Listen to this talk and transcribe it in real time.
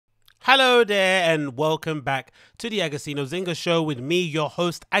Hello there and welcome back to the AgostinhoZinga show with me, your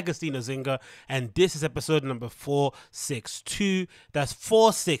host AgostinhoZinga, and this is episode number 462. That's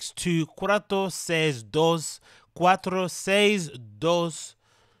 462, 462.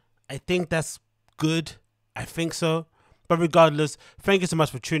 I think that's good. I think so. But regardless, thank you so much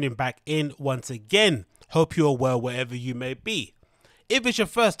for tuning back in once again. Hope you're well wherever you may be. If it's your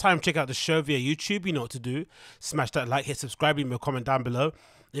first time, check out the show via YouTube. You know what to do. Smash that like, hit subscribe, leave me a comment down below.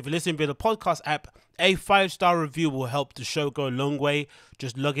 If you're listening via the podcast app, a 5-star review will help the show go a long way.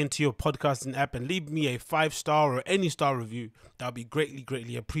 Just log into your podcasting app and leave me a 5-star or any star review. That would be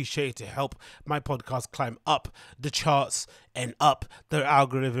greatly appreciated to help my podcast climb up the charts and up the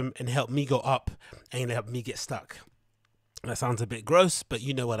algorithm and help me go up and help me get stuck. That sounds a bit gross, but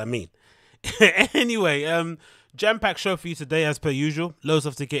you know what I mean. Anyway, jam-packed show for you today as per usual. Loads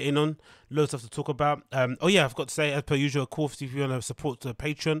of stuff to get in on, loads of stuff to talk about. Oh yeah, I've got to say, as per usual, of course, if you want to support the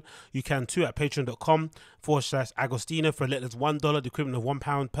Patreon, you can too at patreon.com/Agostinho for a little as $1, the equivalent of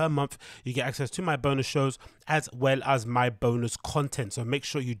 £1 per month. You get access to my bonus shows as well as my bonus content. So make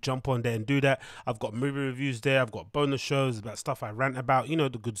sure you jump on there and do that. I've got movie reviews there. I've got bonus shows about stuff I rant about. You know,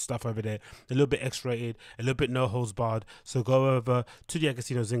 the good stuff over there. A little bit X-rated, a little bit no holds barred. So go over to the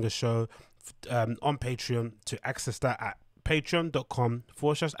AgostinhoZinga show on Patreon to access that at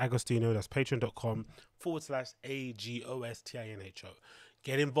patreon.com/Agostinho. That's patreon.com/AGOSTINHO.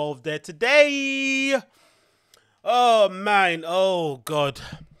 Get involved there today. Oh man, oh god.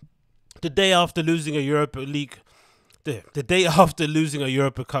 The day after losing a Europa League, the day after losing a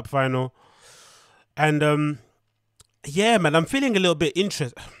Europa Cup final. And yeah man, I'm feeling a little bit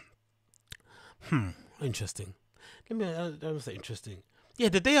interesting. Let me say interesting. Yeah,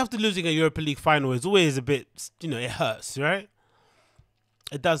 the day after losing a Europa League final is always a bit, you know, it hurts, right?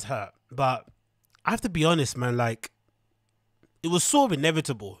 It does hurt. But I have to be honest, man, like, it was sort of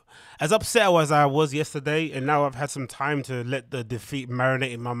inevitable. As upset as I was yesterday, and now I've had some time to let the defeat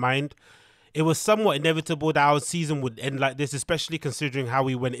marinate in my mind, it was somewhat inevitable that our season would end like this, especially considering how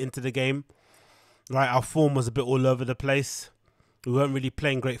we went into the game. Right, our form was a bit all over the place. We weren't really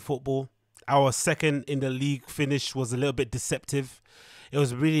playing great football. Our second in the league finish was a little bit deceptive. It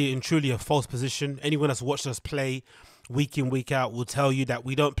was really and truly a false position. Anyone that's watched us play week in, week out will tell you that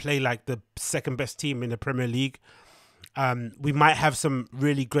we don't play like the second best team in the Premier League. We might have some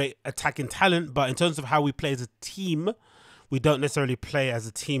really great attacking talent, but in terms of how we play as a team, we don't necessarily play as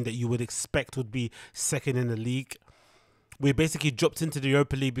a team that you would expect would be second in the league. We basically dropped into the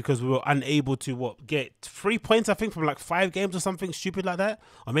Europa League because we were unable to get 3 points, I think, from like 5 games or something stupid like that.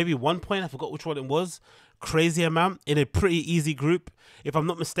 Or maybe 1 point, I forgot which one it was. Crazy amount in a pretty easy group. If I'm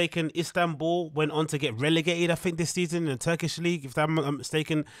not mistaken, Istanbul went on to get relegated, I think, this season in the Turkish league, if I'm not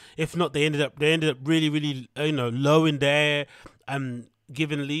mistaken. If not, they ended up really low in their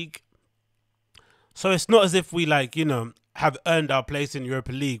given league. So it's not as if we have earned our place in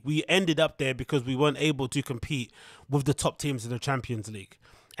Europa League. We ended up there because we weren't able to compete with the top teams in the Champions League.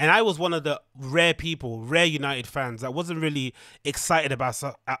 And I was one of the rare United fans that wasn't really excited about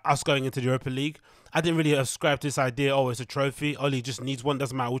us going into the Europa League. I didn't really ascribe to this idea, oh, it's a trophy. Oli just needs one,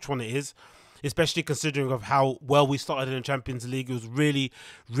 doesn't matter which one it is. Especially considering of how well we started in the Champions League. It was really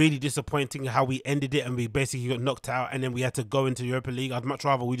disappointing how we ended it and we basically got knocked out and then we had to go into Europa League. I'd much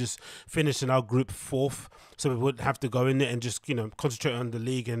rather we just finish in our group 4th so we wouldn't have to go in there and just, concentrate on the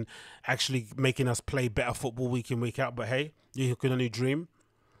league and actually making us play better football week in, week out. But hey, you can only dream.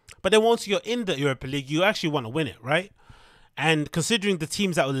 But then once you're in the Europa League, you actually want to win it, right? And considering the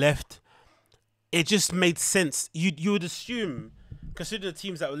teams that were left, it just made sense. You would assume, considering the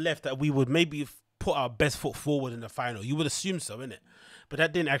teams that were left, that we would maybe put our best foot forward in the final. You would assume so, innit? But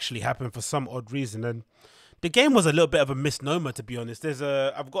that didn't actually happen for some odd reason. And the game was a little bit of a misnomer, to be honest.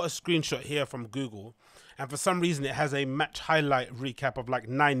 I've got a screenshot here from Google, and for some reason it has a match highlight recap of like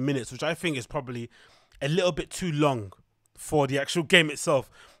 9 minutes, which I think is probably a little bit too long for the actual game itself.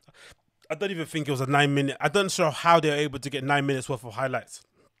 I don't even think it was a 9-minute. I don't know how they were able to get 9 minutes worth of highlights.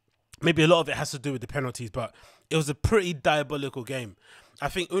 Maybe a lot of it has to do with the penalties, but it was a pretty diabolical game. I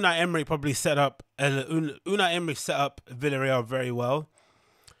think Unai Emery probably set up Villarreal very well.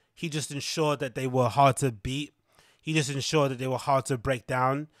 He just ensured that they were hard to beat. He just ensured that they were hard to break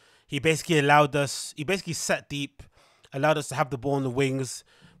down. He basically sat deep, allowed us to have the ball on the wings.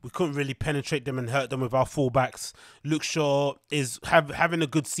 We couldn't really penetrate them and hurt them with our fullbacks. Luke Shaw is having a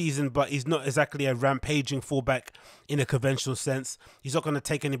good season, but he's not exactly a rampaging fullback in a conventional sense. He's not going to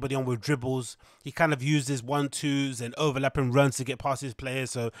take anybody on with dribbles. He kind of uses 1-2s and overlapping runs to get past his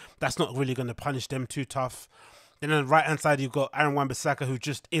players, so that's not really going to punish them too tough. Then on the right hand side, you've got Aaron Wan-Bissaka, who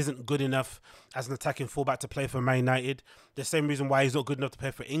just isn't good enough as an attacking fullback to play for Man United. The same reason why he's not good enough to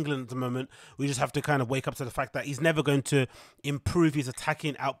play for England at the moment. We just have to kind of wake up to the fact that he's never going to improve his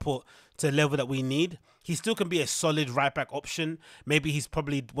attacking output to a level that we need. He still can be a solid right back option. Maybe he's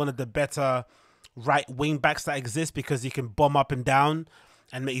probably one of the better right wing backs that exist because he can bomb up and down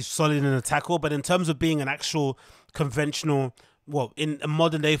and he's solid in a tackle. But in terms of being an actual conventional, well, in a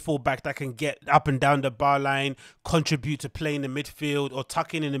modern day fullback that can get up and down the bar line, contribute to playing the midfield or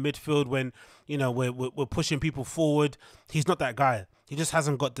tuck in the midfield when, you know, we're pushing people forward, he's not that guy. He just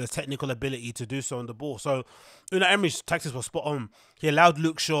hasn't got the technical ability to do so on the ball. So Unai Emery's tactics were spot on. He allowed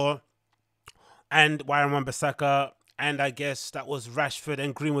Luke Shaw and Aaron Wan-Bissaka, and I guess that was Rashford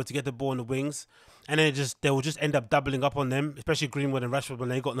and Greenwood to get the ball in the wings. And then they will just end up doubling up on them, especially Greenwood and Rashford when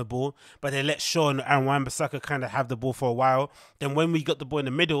they got on the ball. But they let Shaw and Aaron Wan-Bissaka kind of have the ball for a while. Then when we got the ball in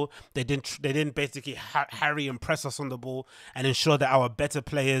the middle, they didn't basically harry and press us on the ball and ensure that our better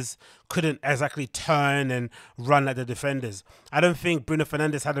players couldn't exactly turn and run at the defenders. I don't think Bruno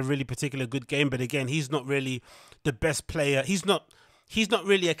Fernandes had a really particular good game, but again, he's not really the best player. He's not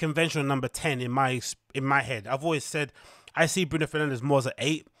really a conventional number 10 in my head. I've always said I see Bruno Fernandes more as an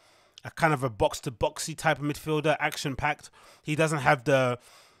 8. A kind of a box-to-boxy type of midfielder, action-packed. He doesn't have the...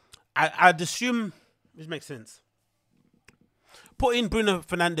 I'd assume... This makes sense. Putting Bruno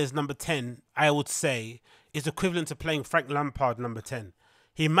Fernandes number 10, I would say, is equivalent to playing Frank Lampard number 10.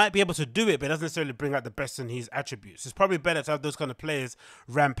 He might be able to do it, but it doesn't necessarily bring out the best in his attributes. It's probably better to have those kind of players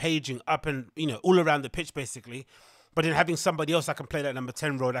rampaging up and, you know, all around the pitch, basically. But then having somebody else that can play that number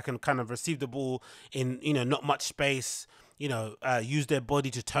 10 role, that can kind of receive the ball in, you know, not much space, you know, use their body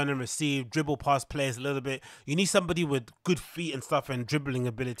to turn and receive, dribble past players a little bit. You need somebody with good feet and stuff and dribbling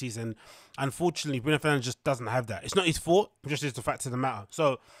abilities. And unfortunately, Bruno Fernandes just doesn't have that. It's not his fault, it just is the fact of the matter.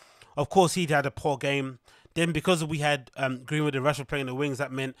 So, of course, he'd had a poor game. Then because we had Greenwood and Rashford playing the wings,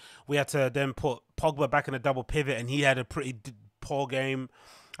 that meant we had to then put Pogba back in a double pivot, and he had a pretty poor game.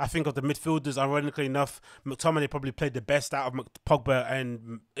 I think of the midfielders, ironically enough, McTominay probably played the best out of Pogba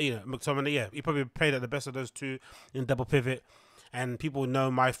and, you know, McTominay. Yeah, he probably played at the best of those two in double pivot. And people know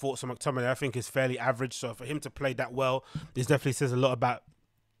my thoughts on McTominay. I think is fairly average. So for him to play that well, this definitely says a lot about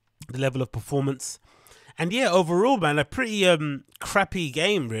the level of performance. And yeah, overall, man, a pretty crappy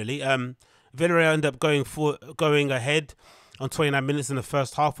game, really. Villarreal ended up going ahead on 29 minutes in the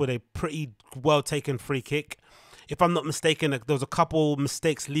first half with a pretty well taken free kick. If I'm not mistaken, there was a couple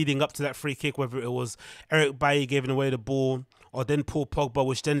mistakes leading up to that free kick, whether it was Eric Bailly giving away the ball or then Paul Pogba,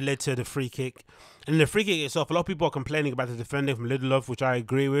 which then led to the free kick. And the free kick itself, a lot of people are complaining about the defending from Lindelof, which I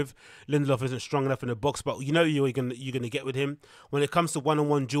agree with. Lindelof isn't strong enough in the box, but you know you're gonna get with him. When it comes to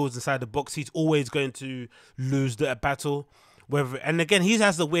one-on-one duels inside the box, he's always going to lose the battle. And again, he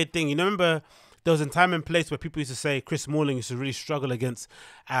has the weird thing. You remember there was a time and place where people used to say Chris Smalling used to really struggle against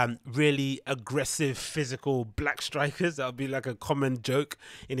really aggressive, physical black strikers. That would be like a common joke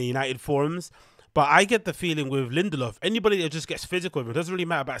in the United forums. But I get the feeling with Lindelof, anybody that just gets physical with him, it doesn't really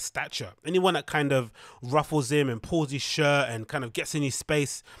matter about stature. Anyone that kind of ruffles him and pulls his shirt and kind of gets in his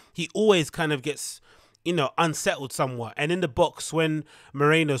space, he always kind of gets, you know, unsettled somewhat. And in the box, when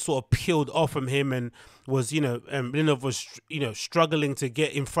Moreno sort of peeled off from him and was, you know, Lindelof was, you know, struggling to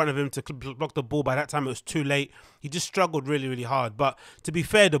get in front of him to block the ball. By that time, it was too late. He just struggled really, really hard. But to be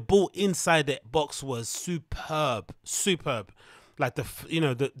fair, the ball inside the box was superb. Like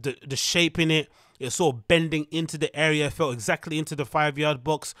the shape in it, it's sort of bending into the area, fell exactly into the 5-yard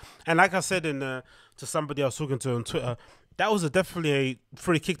box. And like I said to somebody I was talking to on Twitter, that was definitely a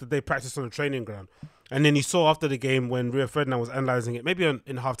free kick that they practiced on the training ground. And then he saw after the game when Rio Ferdinand was analysing it, maybe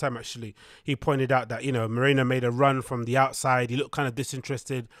in half-time actually, he pointed out that, you know, Moreno made a run from the outside. He looked kind of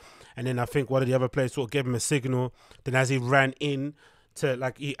disinterested. And then I think one of the other players sort of gave him a signal. Then as he ran in to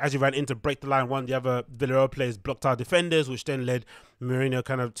break the line, one of the other Villarreal players blocked our defenders, which then led Moreno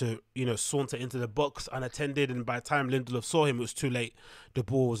kind of to, you know, saunter into the box unattended. And by the time Lindelof saw him, it was too late. The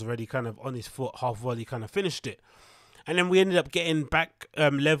ball was already kind of on his foot, half volley, kind of finished it. And then we ended up getting back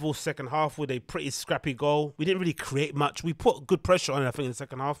level second half with a pretty scrappy goal. We didn't really create much. We put good pressure on it, I think, in the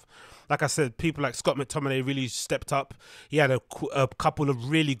second half. Like I said, people like Scott McTominay really stepped up. He had a couple of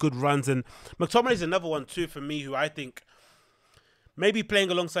really good runs. And McTominay's another one too for me who I think maybe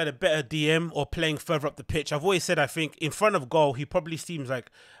playing alongside a better DM or playing further up the pitch. I've always said I think in front of goal, he probably seems like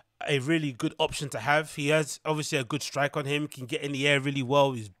a really good option to have. He has obviously a good strike on him, can get in the air really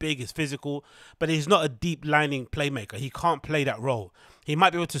well, he's big, he's physical, but he's not a deep lining playmaker. He can't play that role. He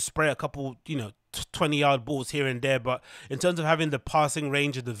might be able to spray a couple, you know, 20-yard balls here and there, but in terms of having the passing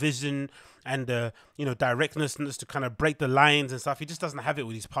range and the vision and the directness to kind of break the lines and stuff, he just doesn't have it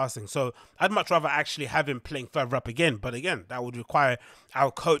with his passing. So I'd much rather actually have him playing further up again. But again, that would require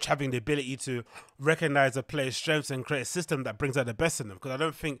our coach having the ability to recognize a player's strengths and create a system that brings out the best in them. Because I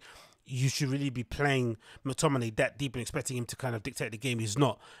don't think you should really be playing McTominay that deep and expecting him to kind of dictate the game. He's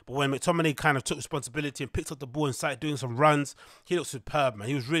not. But when McTominay kind of took responsibility and picked up the ball and started doing some runs, he looked superb, man.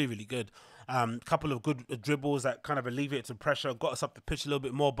 He was really, really good. Couple of good dribbles that kind of alleviated some pressure, got us up the pitch a little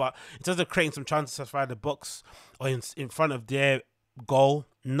bit more. But in terms of creating some chances outside the box or in front of their goal,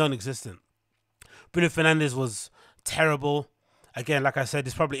 non-existent. Bruno Fernandes was terrible. Again, like I said,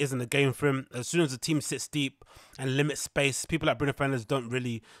 this probably isn't a game for him. As soon as the team sits deep and limits space, people like Bruno Fernandes don't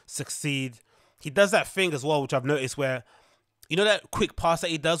really succeed. He does that thing as well, which I've noticed where, you know that quick pass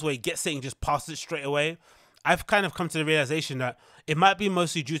that he does where he gets it and just passes it straight away? I've kind of come to the realization that it might be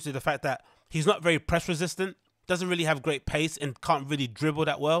mostly due to the fact that he's not very press resistant, doesn't really have great pace and can't really dribble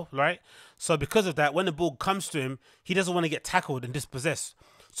that well, right? So because of that, when the ball comes to him, he doesn't want to get tackled and dispossessed.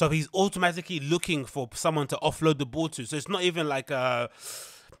 So he's automatically looking for someone to offload the ball to. So it's not even like a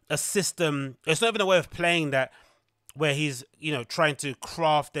system. It's not even a way of playing that where he's, trying to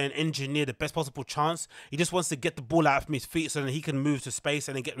craft and engineer the best possible chance. He just wants to get the ball out from his feet so that he can move to space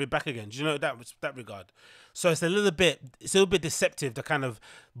and then get it back again. Do you know that regard? So it's a little bit deceptive, the kind of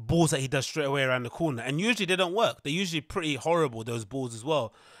balls that he does straight away around the corner. And usually they don't work. They're usually pretty horrible, those balls as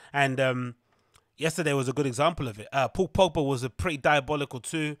well. And yesterday was a good example of it. Paul Pogba was a pretty diabolical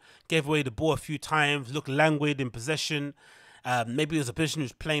too. Gave away the ball a few times, looked languid in possession. Maybe it was a position he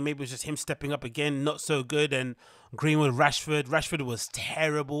was playing. Maybe it was just him stepping up again. Not so good. And Greenwood, Rashford was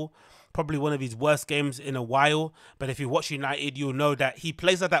terrible. Probably one of his worst games in a while. But if you watch United, you'll know that he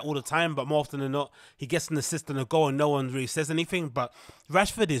plays like that all the time. But more often than not, he gets an assist and a goal and no one really says anything. But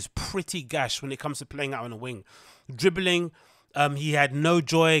Rashford is pretty gash when it comes to playing out on a wing. Dribbling, he had no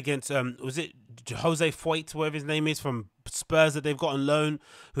joy against, was it Jose Foyt, whatever his name is, from Spurs that they've got on loan,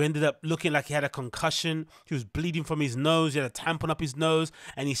 who ended up looking like he had a concussion. He was bleeding from his nose. He had a tampon up his nose,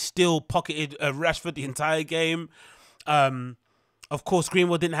 and he still pocketed Rashford the entire game. Of course,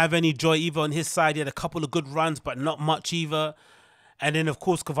 Greenwood didn't have any joy either on his side. He had a couple of good runs, but not much either. And then, of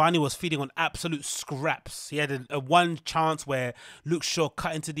course, Cavani was feeding on absolute scraps. He had a one chance where Luke Shaw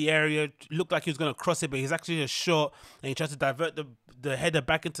cut into the area. Looked like he was going to cross it, but he's actually just short. And he tried to divert the header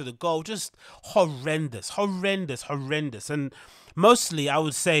back into the goal. Just horrendous. And mostly, I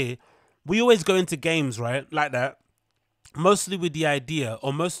would say, we always go into games, right, like that, mostly with the idea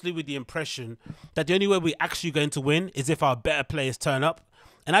or mostly with the impression that the only way we're actually going to win is if our better players turn up.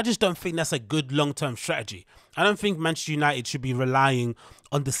 And I just don't think that's a good long-term strategy. I don't think Manchester United should be relying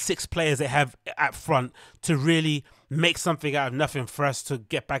on the 6 players they have at front to really make something out of nothing for us to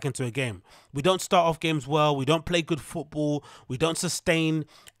get back into a game. We don't start off games well. We don't play good football. We don't sustain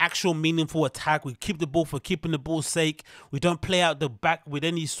actual meaningful attack. We keep the ball for keeping the ball's sake. We don't play out the back with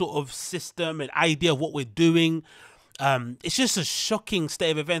any sort of system and idea of what we're doing. It's just a shocking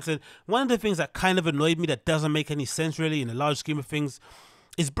state of events. And one of the things that kind of annoyed me that doesn't make any sense really in the large scheme of things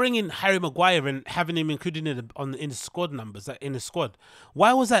is bringing Harry Maguire and having him included in the squad numbers, in the squad.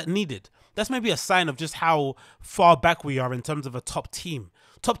 Why was that needed? That's maybe a sign of just how far back we are in terms of a top team.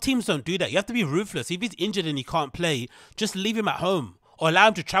 Top teams don't do that. You have to be ruthless. If he's injured and he can't play, just leave him at home. Or allow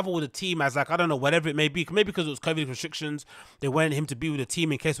him to travel with the team as, like, I don't know, whatever it may be. Maybe because it was COVID restrictions, they wanted him to be with the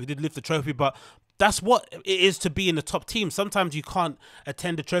team in case we did lift the trophy. But that's what it is to be in the top team. Sometimes you can't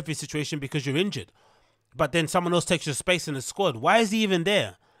attend the trophy situation because you're injured. But then someone else takes your space in the squad. Why is he even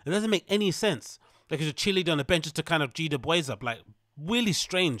there? It doesn't make any sense. Like, he's a cheerleader on the bench just to kind of G the boys up. Like, really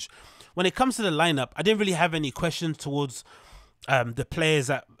strange. When it comes to the lineup, I didn't really have any questions towards the players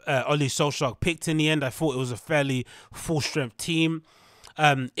that Ole Solskjaer picked in the end. I thought it was a fairly full-strength team.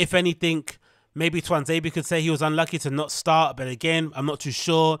 If anything, maybe Twanzebe could say he was unlucky to not start, but again, I'm not too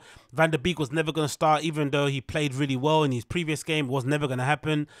sure. Van der Beek was never going to start, even though he played really well in his previous game. It was never going to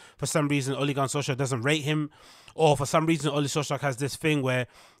happen. For some reason, Ole Gunnar Solskjaer doesn't rate him. Or for some reason, Ole Solskjaer has this thing where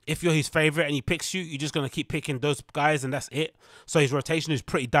if you're his favourite and he picks you, you're just going to keep picking those guys and that's it. So his rotation is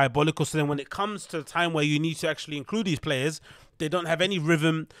pretty diabolical. So then when it comes to the time where you need to actually include these players, they don't have any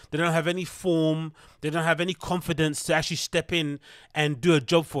rhythm, they don't have any form, they don't have any confidence to actually step in and do a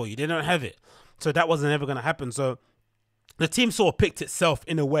job for you. They don't have it. So that wasn't ever going to happen. So the team sort of picked itself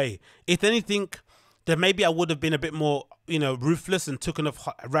in a way. If anything, then maybe I would have been a bit more, ruthless and taken off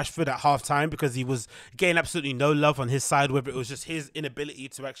Rashford at half-time because he was getting absolutely no love on his side, whether it was just his inability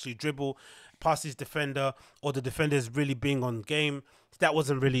to actually dribble past his defender or the defenders really being on game. That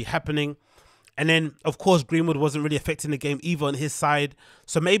wasn't really happening. And then, of course, Greenwood wasn't really affecting the game either on his side.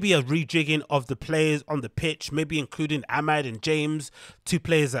 So maybe a rejigging of the players on the pitch, maybe including Ahmad and James, two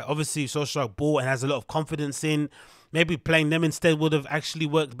players that obviously Solskjaer bought and has a lot of confidence in. Maybe playing them instead would have actually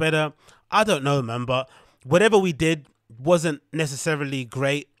worked better. I don't know, man. But whatever we did wasn't necessarily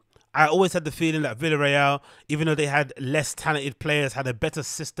great. I always had the feeling that Villarreal, even though they had less talented players, had a better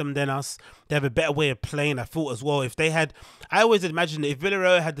system than us. They have a better way of playing. I thought as well, if they had, I always imagined that if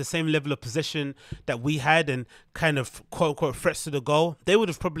Villarreal had the same level of possession that we had and kind of quote unquote threats to the goal, they would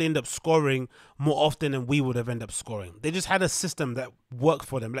have probably ended up scoring more often than we would have ended up scoring. They just had a system that worked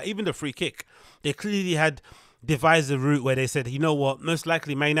for them. Like even the free kick, they clearly had devised a route where they said, you know what, most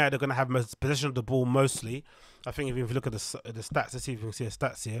likely Man United are going to have most possession of the ball mostly. I think if you look at the stats, let's see if we can see the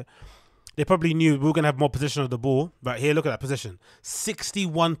stats here. They probably knew we were going to have more possession of the ball. Right here, look at that possession.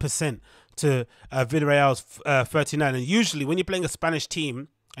 61% to Villarreal's 39%. And usually when you're playing a Spanish team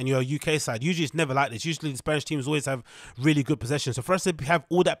and you're a UK side, usually it's never like this. Usually the Spanish teams always have really good possession. So for us to have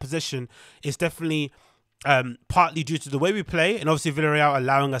all that possession is definitely partly due to the way we play, and obviously Villarreal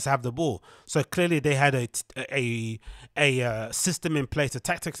allowing us to have the ball. So clearly they had a system in place, a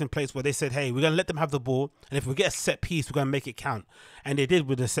tactics in place where they said, hey, we're going to let them have the ball, and if we get a set piece, we're going to make it count. And they did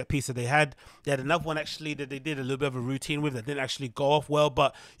with the set piece that they had. They had another one actually that they did a little bit of a routine with that didn't actually go off well,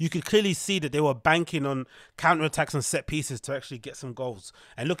 but you could clearly see that they were banking on counter-attacks and set pieces to actually get some goals.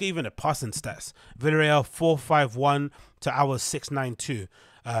 And look at even the passing stats. Villarreal 4-5-1 to our 6-9-2.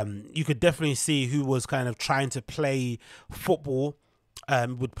 You could definitely see who was kind of trying to play football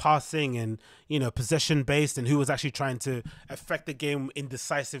with passing and, you know, possession based, and who was actually trying to affect the game in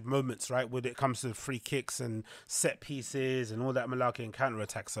decisive moments, right, when it comes to free kicks and set pieces and all that malarkey and counter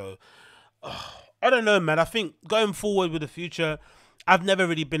attack. So I don't know, man. I think going forward with the future, I've never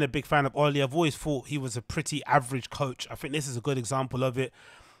really been a big fan of Ole. I've always thought he was a pretty average coach. I think this is a good example of it.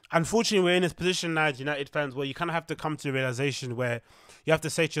 Unfortunately, we're in this position now as United fans where you kind of have to come to a realization where you have to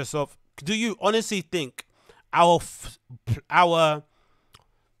say to yourself, do you honestly think our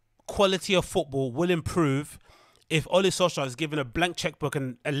quality of football will improve if Ole Solskjaer is given a blank checkbook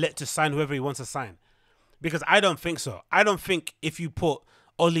and let to sign whoever he wants to sign? Because I don't think so. I don't think if you put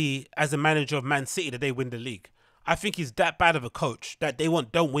Ole as a manager of Man City that they win the league. I think he's that bad of a coach that they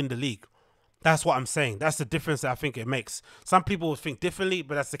don't win the league. That's what I'm saying. That's the difference that I think it makes. Some people will think differently,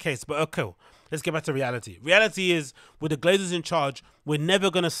 but that's the case. But okay, let's get back to reality. Reality is, with the Glazers in charge, we're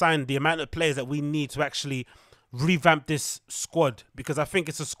never going to sign the amount of players that we need to actually revamp this squad, because I think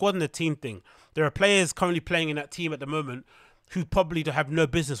it's a squad and a team thing. There are players currently playing in that team at the moment who probably don't have no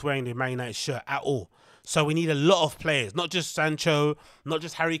business wearing the Man United shirt at all. So we need a lot of players, not just Sancho, not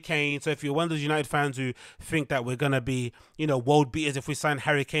just Harry Kane. So if you're one of those United fans who think that we're going to be, you know, world beaters if we sign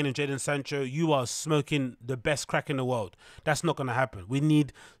Harry Kane and Jadon Sancho, you are smoking the best crack in the world. That's not going to happen. We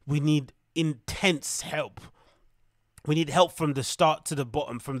need intense help. We need help from the start to the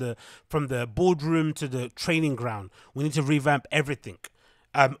bottom, from the boardroom to the training ground. We need to revamp everything.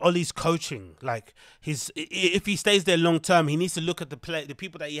 Ollie's coaching, like if he stays there long term, he needs to look at the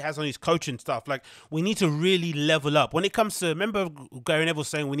people that he has on his coaching stuff. Like, we need to really level up. When it comes to, remember Gary Neville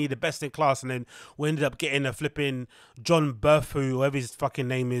saying we need the best in class, and then we ended up getting a flipping John Burfu, whoever his fucking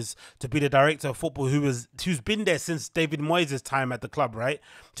name is, to be the director of football, who's been there since David Moyes' time at the club, right?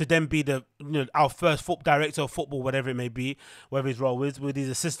 To then be the, you know, our first director of football, whatever it may be, whatever his role is, with his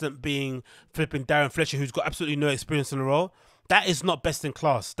assistant being flipping Darren Fletcher, who's got absolutely no experience in the role. That is not best in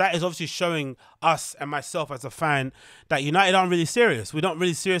class. That is obviously showing us and myself as a fan that United aren't really serious. We're not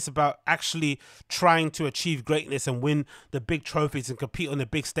really serious about actually trying to achieve greatness and win the big trophies and compete on the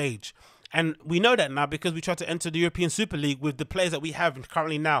big stage. And we know that now because we tried to enter the European Super League with the players that we have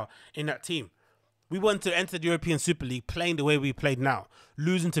currently now in that team. We wanted to enter the European Super League playing the way we played now,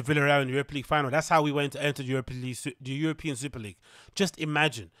 losing to Villarreal in the Europa League final. That's how we went to enter the European Super League. Just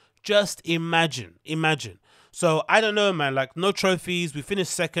imagine. Just imagine. Imagine. So, I don't know, man. Like, no trophies. We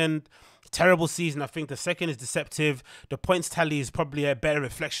finished second. Terrible season. I think the second is deceptive. The points tally is probably a better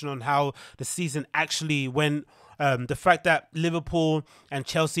reflection on how the season actually went. The fact that Liverpool and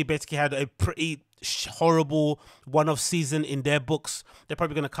Chelsea basically had a pretty horrible one-off season in their books. They're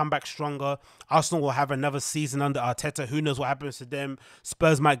probably going to come back stronger. Arsenal will have another season under Arteta. Who knows what happens to them?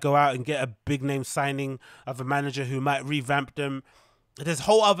 Spurs might go out and get a big-name signing of a manager who might revamp them. There's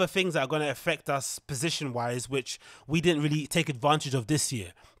whole other things that are going to affect us position-wise, which we didn't really take advantage of this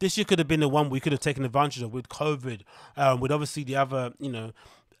year. This year could have been the one we could have taken advantage of with COVID, with obviously the other, you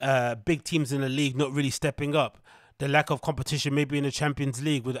know, big teams in the league not really stepping up. The lack of competition maybe in the Champions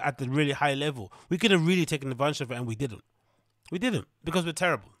League at the really high level. We could have really taken advantage of it, and we didn't. We didn't, because we're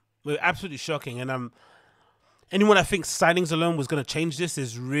terrible. We're absolutely shocking. And anyone that thinks signings alone was going to change this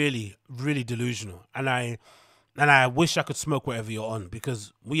is really, really delusional. And I wish I could smoke whatever you're on,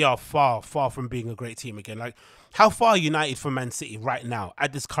 because we are far, far from being a great team again. Like, how far are United from Man City right now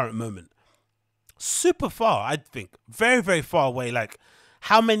at this current moment? Super far, I think. Very, very far away. Like,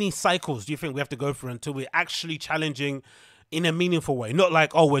 how many cycles do you think we have to go through until we're actually challenging in a meaningful way? Not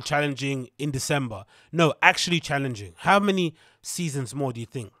like, oh, we're challenging in December. No, actually challenging. How many seasons more do you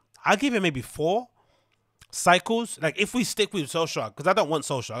think? I'll give it maybe 4 cycles. Like, if we stick with Solskjaer, because I don't want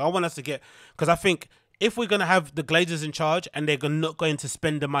Solskjaer. I want us to get, because I think if we're going to have the Glazers in charge and they're not going to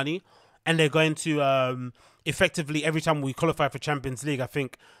spend the money and they're going to effectively, every time we qualify for Champions League, I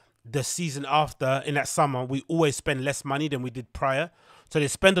think the season after, in that summer, we always spend less money than we did prior. So they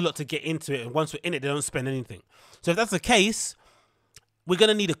spend a lot to get into it, and once we're in it, they don't spend anything. So if that's the case, we're going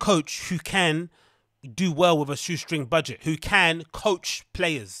to need a coach who can do well with a shoestring budget, who can coach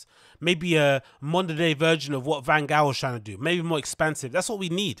players. Maybe a modern-day version of what Van Gaal was trying to do. Maybe more expansive. That's what we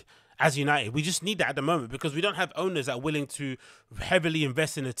need as United. We just need that at the moment, because we don't have owners that are willing to heavily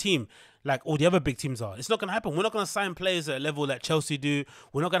invest in a team like all the other big teams are. It's not going to happen. We're not going to sign players at a level that Chelsea do.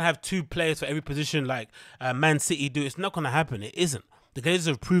 We're not going to have 2 players for every position like Man City do. It's not going to happen. It isn't. The Glazers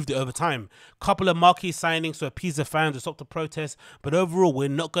have proved it over time. Couple of marquee signings to appease the fans, to stop the protests. But overall, we're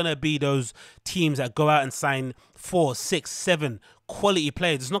not going to be those teams that go out and sign 4, 6, 7 quality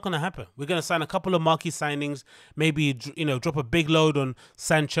players. It's not going to happen. We're going to sign a couple of marquee signings. Maybe, you know, drop a big load on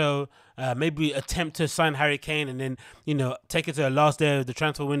Sancho. Maybe attempt to sign Harry Kane, and then, you know, take it to the last day of the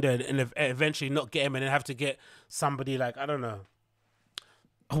transfer window and eventually not get him, and then have to get somebody like, I don't know,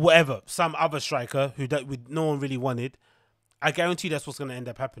 whatever, some other striker who no one really wanted. I guarantee that's what's going to end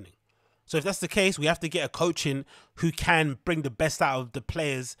up happening. So if that's the case, we have to get a coach in who can bring the best out of the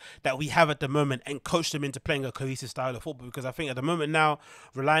players that we have at the moment and coach them into playing a cohesive style of football. Because I think at the moment now,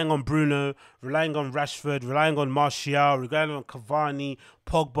 relying on Bruno, relying on Rashford, relying on Martial, relying on Cavani,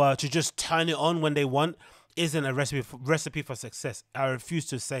 Pogba to just turn it on when they want isn't a recipe for success. I refuse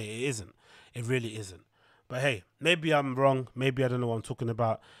to say it isn't. It really isn't. But hey, maybe I'm wrong. Maybe I don't know what I'm talking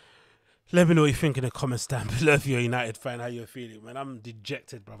about. Let me know what you think in the comments down below if you're a United fan, how you're feeling, man. I'm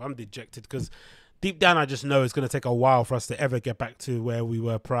dejected, bro. I'm dejected because deep down I just know it's going to take a while for us to ever get back to where we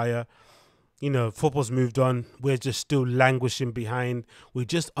were prior. You know, football's moved on. We're just still languishing behind. We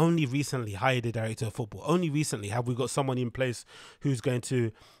just only recently hired a director of football. Only recently have we got someone in place who's going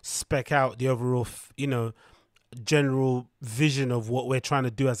to spec out the overall, you know, general vision of what we're trying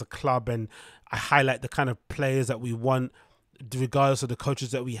to do as a club, and I highlight the kind of players that we want, regardless of the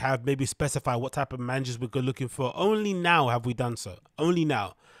coaches that we have, maybe specify what type of managers we're looking for. Only now have we done so. Only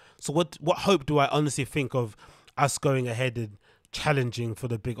now. So what hope do I honestly think of us going ahead and challenging for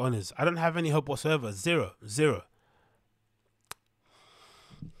the big honours? I don't have any hope whatsoever. Zero.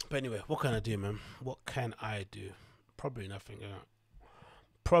 But anyway, what can I do, man? What can I do? Probably nothing.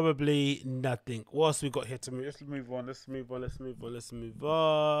 Probably nothing. What else we got here to move? Let's move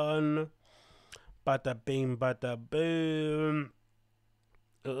on. Bada bing, bada boom.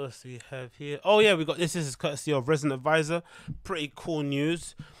 What else we have here? Oh yeah, we got this. This is courtesy of Resident Advisor. Pretty cool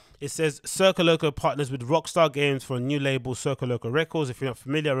news. It says CircoLoco partners with Rockstar Games for a new label, CircoLoco Records. If you're not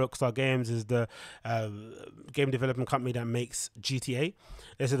familiar, Rockstar Games is the game development company that makes GTA.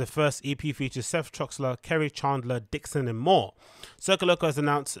 This is the first EP, features Seth Troxler, Kerry Chandler, Dixon, and more. CircoLoco has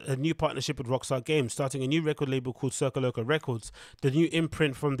announced a new partnership with Rockstar Games, starting a new record label called CircoLoco Records. The new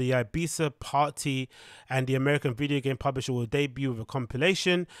imprint from the Ibiza Party and the American video game publisher will debut with a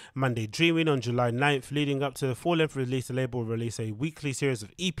compilation, Monday Dreaming, on July 9th. Leading up to the full-length release, the label will release a weekly series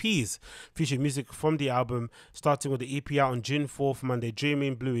of EPs featuring music from the album, starting with the EP out on June 4th, Monday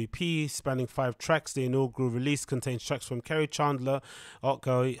Dreaming, Blue EP, spanning 5 tracks. The inaugural release contains tracks from Kerry Chandler,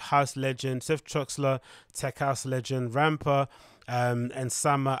 Otko, House Legend, Seth Troxler, Tech House Legend, Ramper, and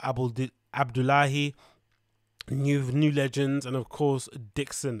Sama Abdullahi, new legends, and of course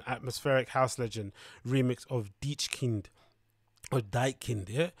Dixon, atmospheric house legend, remix of Deechkind. Or Dikekind,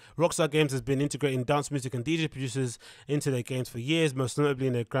 yeah. Rockstar Games has been integrating dance music and DJ producers into their games for years, most notably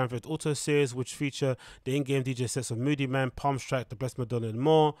in their Grand Theft Auto series, which feature the in-game DJ sets of Moody Man, Palm Strike, The Blessed Madonna, and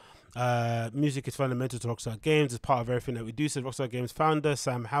more. Music is fundamental to Rockstar Games. It's part of everything that we do, said Rockstar Games founder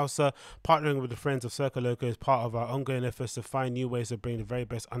Sam Hauser. Partnering with the friends of CircoLoco is part of our ongoing efforts to find new ways of bringing the very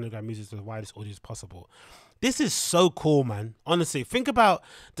best underground music to the widest audience possible. This is so cool, man. Honestly, think about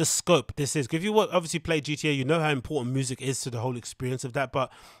the scope this is. If you obviously play GTA, you know how important music is to the whole experience of that.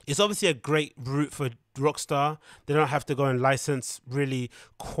 But it's obviously a great route for Rockstar. They don't have to go and license really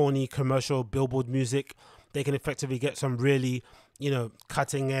corny commercial billboard music. They can effectively get some really, you know,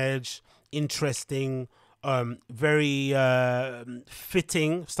 cutting edge, interesting, very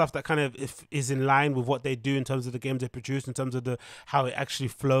fitting stuff that kind of is in line with what they do in terms of the games they produce, in terms of the how it actually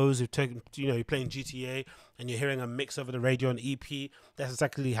flows. You're playing GTA and you're hearing a mix over the radio on EP. That's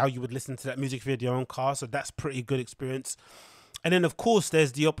exactly how you would listen to that music video on car. So that's pretty good experience. And then, of course,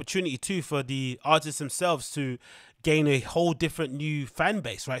 there's the opportunity too for the artists themselves to gain a whole different new fan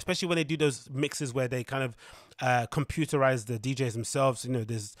base, right? Especially when they do those mixes where they kind of computerize the DJs themselves.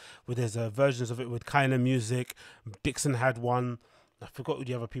 There's versions of it with Kinda Music. Dixon had one. I forgot who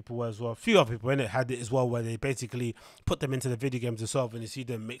the other people were as well. A few other people in it had it as well, where they basically put them into the video games themselves, and you see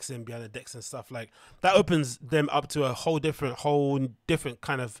them mixing behind the decks and stuff like that. Opens them up to a whole different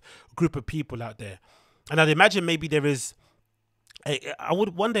kind of group of people out there. And I'd imagine maybe there is. I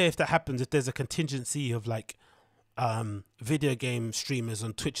would wonder if that happens, if there's a contingency of like video game streamers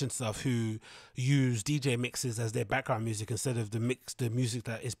on Twitch and stuff who use DJ mixes as their background music instead of the music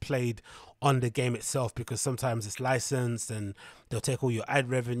that is played on the game itself, because sometimes it's licensed and they'll take all your ad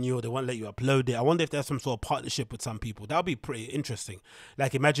revenue or they won't let you upload it. I wonder if there's some sort of partnership with some people. That would be pretty interesting.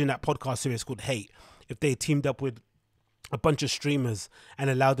 Like, imagine that podcast series called Hate, if they teamed up with a bunch of streamers and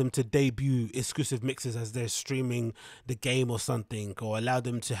allow them to debut exclusive mixes as they're streaming the game or something, or allow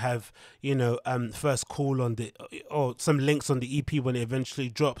them to have first call on the or some links on the EP when it eventually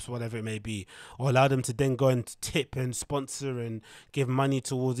drops, whatever it may be, or allow them to then go and tip and sponsor and give money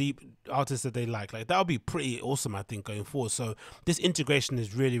towards artists that they like that would be pretty awesome, I think, going forward. So this integration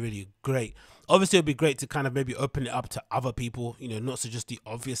is really, really great. Obviously, it'd be great to kind of maybe open it up to other people, not so just the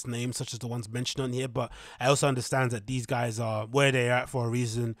obvious names such as the ones mentioned on here. But I also understand that these guys are where they're at for a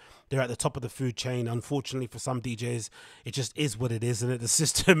reason. They're at the top of the food chain. Unfortunately, for some DJs, it just is what it is, and the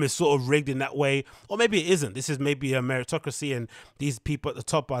system is sort of rigged in that way. Or maybe it isn't. This is maybe a meritocracy, and these people at the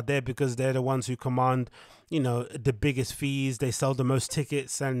top are there because they're the ones who command the biggest fees, they sell the most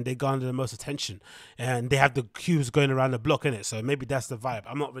tickets, and they garner the most attention, and they have the queues going around the block in it. So maybe that's the vibe.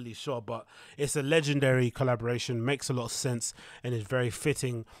 I'm not really sure, but it's a legendary collaboration, makes a lot of sense, and is very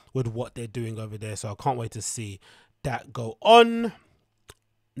fitting with what they're doing over there. So I can't wait to see that go on.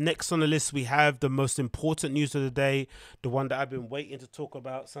 Next on the list, we have the most important news of the day, the one that I've been waiting to talk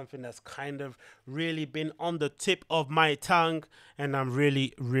about, something that's kind of really been on the tip of my tongue, and I'm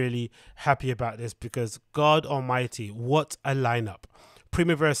really, really happy about this because, God almighty, what a lineup.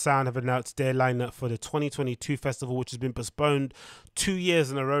 Primavera Sound have announced their lineup for the 2022 festival, which has been postponed 2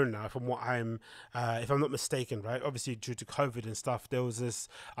 years in a row now, from what if I'm not mistaken, right? Obviously, due to COVID and stuff, there was this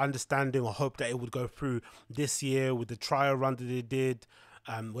understanding or hope that it would go through this year with the trial run that they did,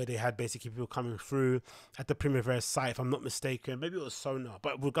 where they had basically people coming through at the Primavera site, if I'm not mistaken. Maybe it was Sona,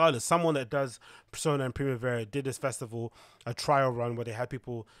 but regardless, someone that does Sona and Primavera did this festival, a trial run where they had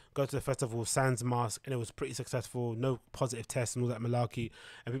people go to the festival sans mask, and it was pretty successful, no positive tests and all that malarkey,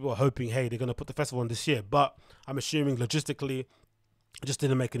 and people were hoping, hey, they're going to put the festival on this year. But I'm assuming logistically, it just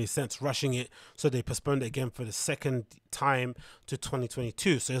didn't make any sense rushing it, so they postponed it again for the second time to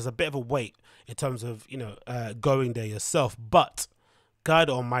 2022. So there's a bit of a wait in terms of going there yourself, but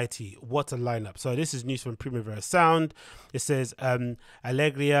God almighty, what a lineup. So this is news from Primavera Sound. It says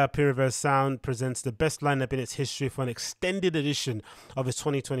Alegria Primavera Sound presents the best lineup in its history for an extended edition of its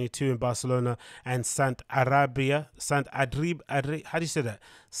 2022 in Barcelona and Sant Adria de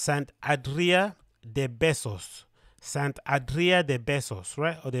Besos. Sant Adria de Besos,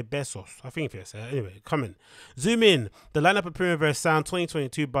 right? Or de Besos. I think it's anyway, come in. Zoom in. The lineup of Primavera Sound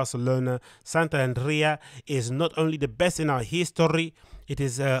 2022 Barcelona Santa Andrea is not only the best in our history, it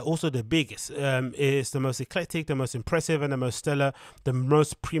is also the biggest. It's the most eclectic, the most impressive, and the most stellar, the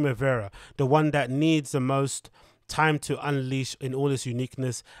most Primavera, the one that needs the most time to unleash in all its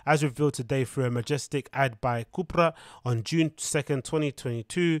uniqueness, as revealed today through a majestic ad by Cupra on June 2nd,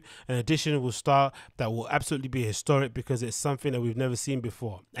 2022. An edition will start that will absolutely be historic because it's something that we've never seen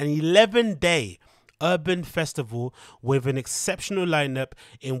before. An 11-day urban festival with an exceptional lineup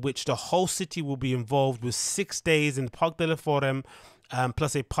in which the whole city will be involved, with 6 days in Parc de la Forum,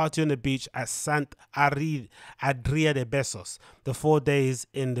 plus a party on the beach at Sant Adria de Besos. The 4 days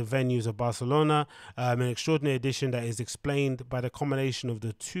in the venues of Barcelona, an extraordinary edition that is explained by the combination of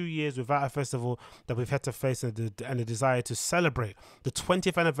the 2 years without a festival that we've had to face, and the desire to celebrate the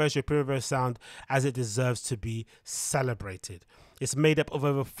 20th anniversary of Primavera Sound as it deserves to be celebrated. It's made up of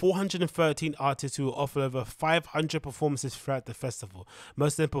over 413 artists who will offer over 500 performances throughout the festival.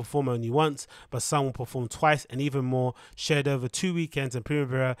 Most of them perform only once, but some will perform twice, and even more shared over 2 weekends in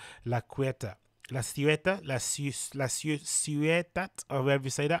Primavera La Quieta. Ciudad, or wherever you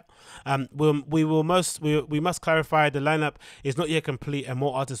say that. We must clarify the lineup is not yet complete, and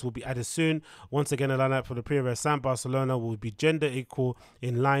more artists will be added soon. Once again, the lineup for the Primavera Sound Barcelona will be gender equal,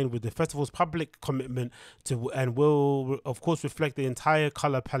 in line with the festival's public commitment to, and will of course reflect the entire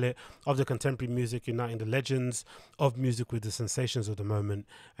color palette of the contemporary music, uniting the legends of music with the sensations of the moment,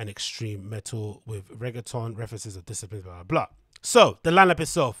 and extreme metal with reggaeton, references of disciplines, blah blah blah. So the lineup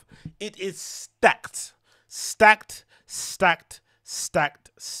itself, it is stacked, stacked, stacked,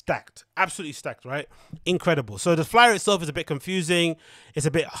 stacked, stacked, absolutely stacked, right? Incredible. So the flyer itself is a bit confusing. It's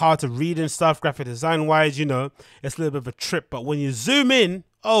a bit hard to read and stuff, graphic design wise, you know, it's a little bit of a trip. But when you zoom in,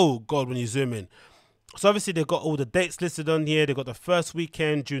 oh God, when you zoom in. So obviously they've got all the dates listed on here. They've got the first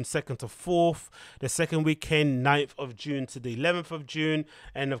weekend, June 2nd to 4th. The second weekend, 9th of June to the 11th of June.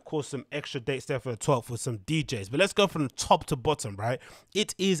 And of course, some extra dates there for the 12th with some DJs. But let's go from the top to bottom, right?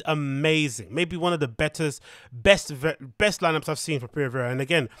 It is amazing. Maybe one of the best lineups I've seen for Primavera. And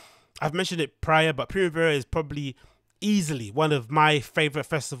again, I've mentioned it prior, but Primavera is probably easily one of my favorite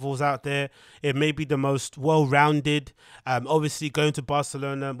festivals out there. It may be the most well-rounded. Obviously going to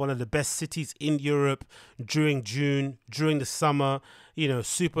Barcelona, one of the best cities in Europe during June, during the summer, you know,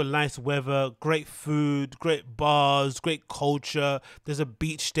 super nice weather, great food, great bars, great culture. There's a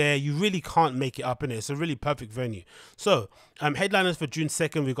beach there. You really can't make it up in it. It's a really perfect venue. So headliners for June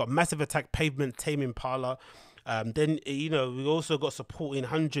 2nd, we've got Massive Attack, Pavement, Tame Impala. Then, you know, we also got supporting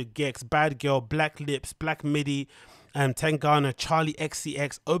 100 Gex, Bad Girl, Black Lips, Black Midi, Tangana, Charlie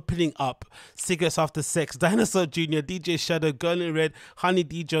XCX, opening up, Cigarettes After Sex, Dinosaur Jr., DJ Shadow, Girl in Red, Honey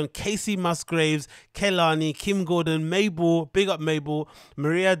D. John, Casey Musgraves, Kelani, Kim Gordon, Mabel, big up Mabel,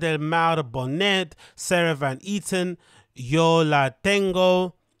 Maria del Mar Bonnet, Sarah Van Eaton, Yo La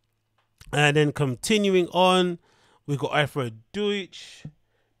Tengo. And then continuing on, we got Alfred Deutsch,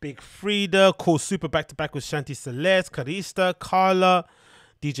 Big Frida, Call Super back to back with Shanti Celeste, Carista, Carla,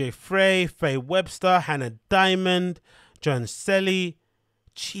 DJ Frey, Faye Webster, Hannah Diamond, John Selly,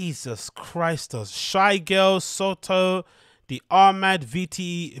 Jesus Christ, Shy Girl, Soto, the Armad,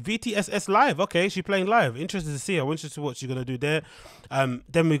 VTSS Live. Okay, she's playing live. Interested to see her. Interested to what she's going to do there.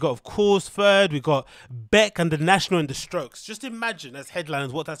 Then we got, of course, third, we got Beck and the National and the Strokes. Just imagine as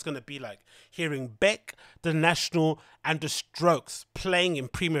headliners what that's going to be like. Hearing Beck, the National and the Strokes playing in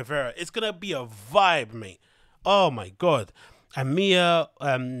Primavera. It's going to be a vibe, mate. Oh, my God. And Mia,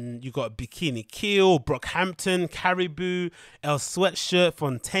 you got Bikini Kill, Brockhampton, Caribou, El Sweatshirt,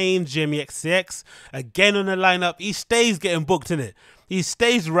 Fontaine, Jamie XCX. Again on the lineup. He stays getting booked in it. He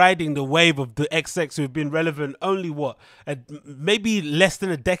stays riding the wave of the XX who've been relevant only what? Maybe less than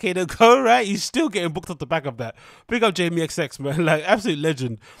a decade ago, right? He's still getting booked off the back of that. Big up Jamie XX, man. Like, absolute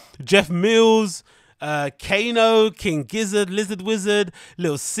legend. Jeff Mills, Kano, King Gizzard, Lizard Wizard,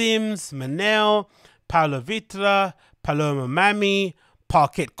 Lil Sims, Manel, Paolo Vitra, Paloma Mami,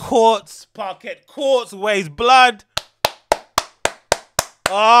 Parquet Courts, Ways Blood.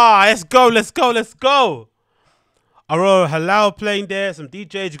 Ah, let's go, let's go, let's go. Aurora Halal playing there, some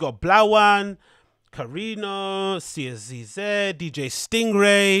DJs. You got Blawan, Carino, CSZZ, DJ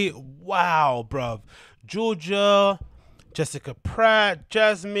Stingray. Wow, bruv. Georgia, Jessica Pratt,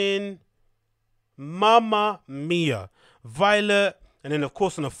 Jasmine, Mama Mia, Violet. And then, of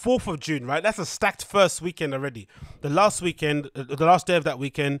course, on the 4th of June, right? That's a stacked first weekend already. The last weekend, the last day of that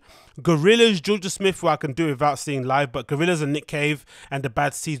weekend, Gorillaz, Georgia Smith, who I can do without seeing live, but Gorillaz and Nick Cave and the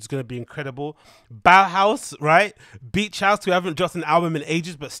Bad Seeds is going to be incredible. Bauhaus, right? Beach House, who haven't dropped an album in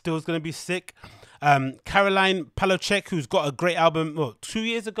ages, but still is going to be sick. Caroline Palachek, who's got a great album, well, 2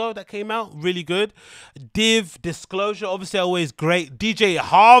 years ago that came out, really good. Div, Disclosure, obviously always great. DJ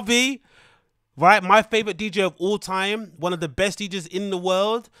Harvey, right, my favorite DJ of all time, one of the best DJs in the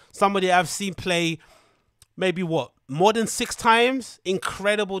world, somebody I've seen play maybe what, more than 6 times,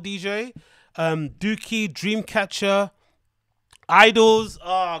 incredible DJ. Dookie, Dreamcatcher, Idols,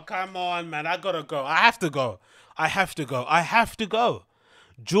 oh come on man, I gotta go, I have to go,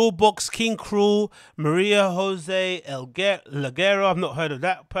 Jewelbox, King Cruel, Maria Jose Laguero, I've not heard of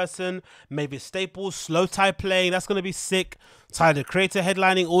that person. Mavis Staples, Slow Tie playing, that's going to be sick. Tyler the Creator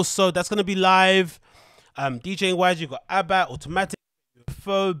headlining also, that's going to be live. DJing wise, you've got Abba, Automatic,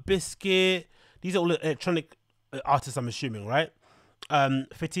 Faux, Biscuit. These are all electronic artists, I'm assuming, right?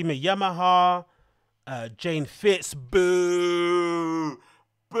 Fatima Yamaha, Jane Fitz, boo,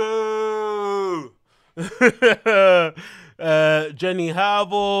 boo. Jenny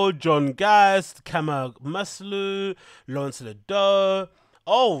Harville, John Gast, Kama Maslu, Lawrence Ledoux.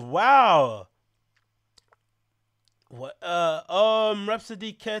 Oh wow. What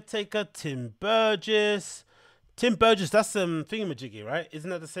Rhapsody Caretaker, Tim Burgess. Tim Burgess, that's thingamajiggy, right?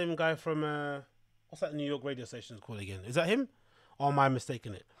 Isn't that the same guy from What's that New York radio station called again? Is that him? Or am I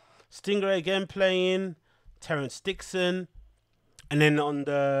mistaken it? Stingray again playing. Terrence Dixon. And then on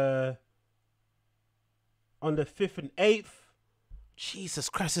the 5th and 8th, Jesus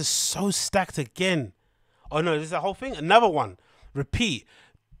Christ, it's so stacked again. Oh no, this is the whole thing? Another one. Repeat.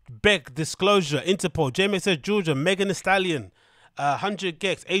 Beck, Disclosure, Interpol, JMS Georgia, Megan Thee Stallion, 100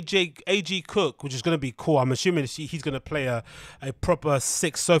 Gex, AG Cook, which is going to be cool. I'm assuming he's going to play a proper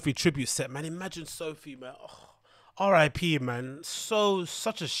sick Sophie tribute set, man. Imagine Sophie, man. Oh, R.I.P., man.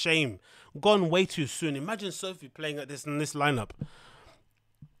 Such a shame. Gone way too soon. Imagine Sophie playing at this in this lineup.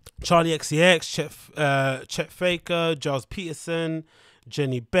 Charlie XCX, Chet Faker, Giles Peterson,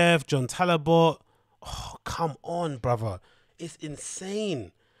 Jenny Bev, John Talabot. Oh, come on, brother. It's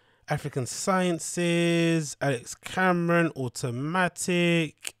insane. African Sciences, Alex Cameron,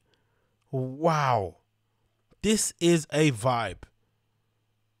 Automatic. Wow. This is a vibe.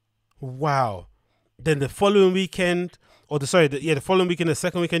 Wow. Then the following weekend, the following weekend, the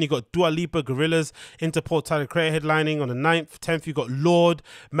second weekend, you got Dua Lipa, Gorillaz, Interpol, Tyler Creator headlining on the 9th. 10th, you got Lorde,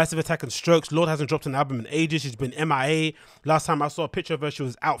 Massive Attack and Strokes. Lorde hasn't dropped an album in ages. She's been MIA. Last time I saw a picture of her, she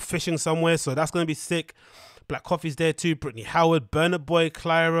was out fishing somewhere, so that's going to be sick. Black Coffee's there too. Brittany Howard, Burna Boy,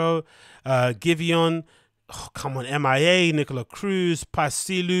 Clyro, Giveon. Oh, come on, MIA, Nicola Cruz,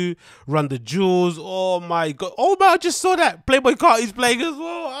 Pasilu, Run the Jewels. Oh my God. Oh man, I just saw that. Playboy Carti's playing as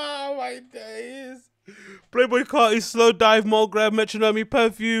well. Oh my days. Playboy Carti, Slow Dive, Mulgrave, Metronome,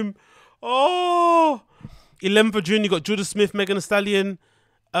 Perfume. Oh. 11th of June, you got Judas Smith, Megan Thee Stallion.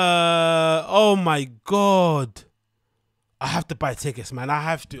 Oh my God. I have to buy tickets, man. I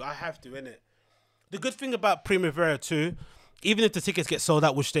have to, innit? The good thing about Primavera too, even if the tickets get sold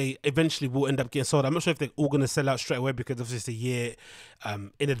out, which they eventually will end up getting sold out, I'm not sure if they're all going to sell out straight away because obviously it's a year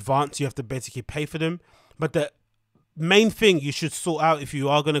in advance. You have to basically pay for them. But the main thing you should sort out if you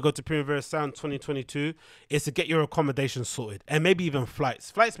are going to go to Primavera Sound 2022 is to get your accommodation sorted and maybe even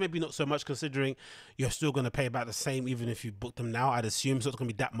flights. Flights maybe not so much considering you're still going to pay about the same even if you book them now. I'd assume it's not going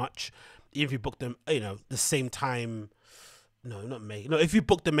to be that much. Even if you book them, the same time. No, not May. No, if you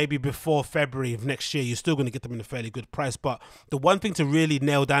book them maybe before February of next year, you're still going to get them in a fairly good price. But the one thing to really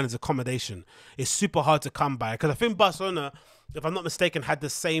nail down is accommodation. It's super hard to come by because I think Barcelona, if I'm not mistaken, had the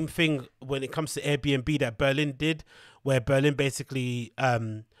same thing when it comes to Airbnb that Berlin did, where Berlin basically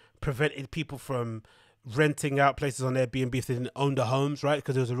prevented people from renting out places on Airbnb if they didn't own the homes, right?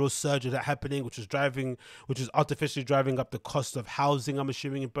 Because there was a real surge of that happening, which was artificially driving up the cost of housing, I'm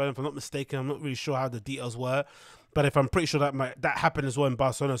assuming, in Berlin. If I'm not mistaken, I'm not really sure how the details were. But if I'm pretty sure that happened as well in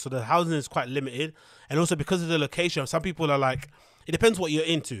Barcelona. So the housing is quite limited. And also because of the location, some people are like, it depends what you're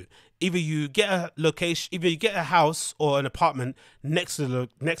into. Either you get a house or an apartment next to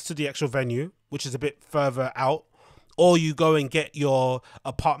the actual venue, which is a bit further out, or you go and get your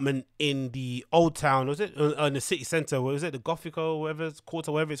apartment in the old town, was it? In the city centre, what was it? The Gothico, whatever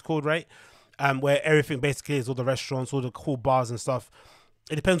it's called, right? Where everything basically is, all the restaurants, all the cool bars and stuff.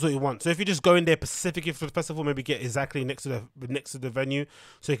 It depends what you want. So if you just go in there specifically for the festival, maybe get exactly next to the venue,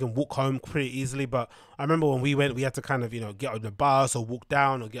 so you can walk home pretty easily. But I remember when we went, we had to kind of get on the bus or walk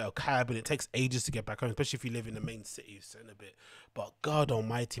down or get a cab, and it takes ages to get back home, especially if you live in the main city centre bit. But God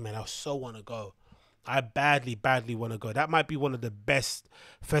Almighty, man, I so want to go. I badly want to go. That might be one of the best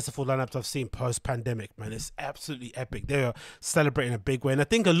festival lineups I've seen post-pandemic, man. It's absolutely epic. They are celebrating a big way, and I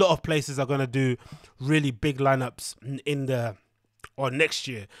think a lot of places are going to do really big lineups next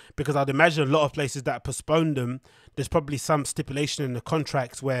year, because I'd imagine a lot of places that postponed them, there's probably some stipulation in the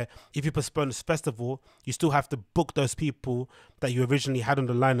contracts where if you postpone this festival, you still have to book those people that you originally had on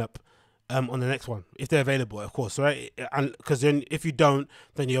the lineup on the next one, if they're available, of course, right? And because then if you don't,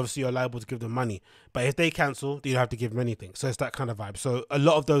 then you're liable to give them money. But if they cancel, you don't have to give them anything. So it's that kind of vibe. So a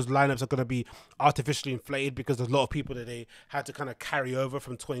lot of those lineups are going to be artificially inflated because there's a lot of people that they had to kind of carry over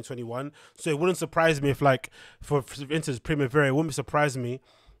from 2021. So it wouldn't surprise me if, like, for instance, Primavera, it wouldn't surprise me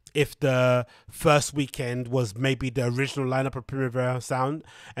if the first weekend was maybe the original lineup of Primavera Sound,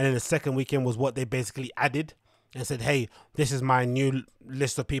 and then the second weekend was what they basically added and said, hey, this is my new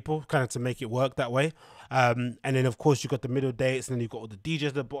list of people, kind of to make it work that way. And then, of course, you got the middle dates, and then you've got all the DJs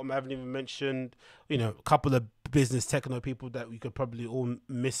at the bottom I haven't even mentioned, a couple of business techno people that we could probably all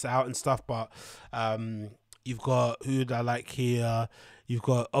miss out and stuff. But you've got, who do I like here? You've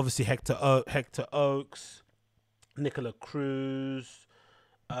got, obviously, Hector Oaks, Nicola Cruz,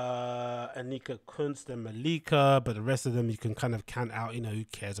 Anika Kunst and Malika, but the rest of them you can kind of count out. Who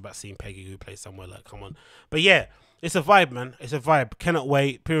cares about seeing Peggy who plays somewhere, like, come on. But yeah, it's a vibe, man. It's a vibe. Cannot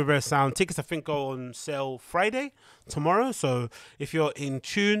wait. Primavera Sound tickets I think go on sale Friday, tomorrow. So if you're in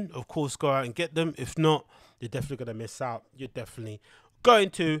tune, of course, go out and get them. If not, you're definitely gonna miss out. You're definitely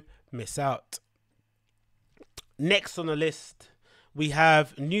going to miss out. next on the list, we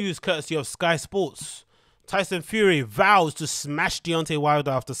have news courtesy of Sky Sports. Tyson Fury vows to smash Deontay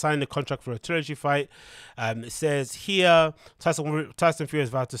Wilder after signing a contract for a trilogy fight. It says here, Tyson Fury has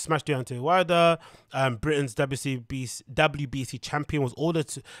vowed to smash Deontay Wilder. Britain's WBC champion was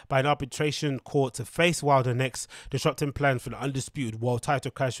ordered by an arbitration court to face Wilder next, disrupting plans for the undisputed world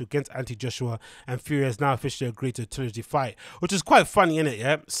title clash against Joshua. And Fury has now officially agreed to a trilogy fight, which is quite funny, isn't it?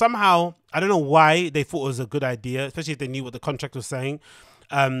 Yeah. Somehow, I don't know why they thought it was a good idea, especially if they knew what the contract was saying.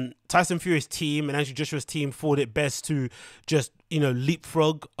 Tyson Fury's team and Anthony Joshua's team thought it best to just,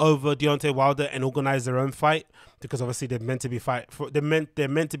 leapfrog over Deontay Wilder and organize their own fight, because obviously they're meant to be they've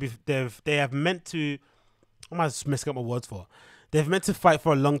meant to fight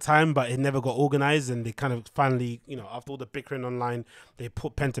for a long time, but it never got organized, and they kind of finally, after all the bickering online, they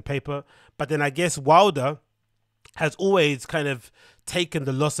put pen to paper. But then I guess Wilder has always kind of taken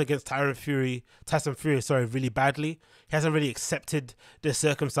the loss against Tyson Fury, really badly. He hasn't really accepted the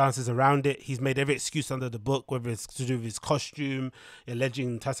circumstances around it. He's made every excuse under the book, whether it's to do with his costume,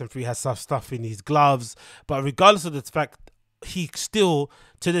 alleging Tyson Fury has stuff in his gloves. But regardless of the fact, he still,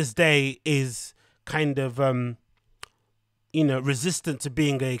 to this day, is kind of, resistant to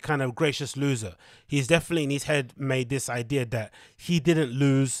being a kind of gracious loser. He's definitely in his head made this idea that he didn't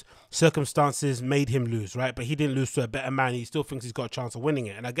lose, circumstances made him lose, right? But he didn't lose to a better man. He still thinks he's got a chance of winning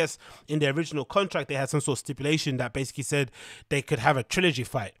it. And I guess in the original contract, they had some sort of stipulation that basically said they could have a trilogy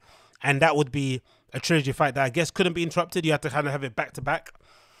fight. And that would be a trilogy fight that I guess couldn't be interrupted. You had to kind of have it back to back.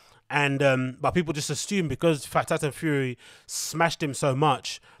 And but people just assumed because Tyson Fury smashed him so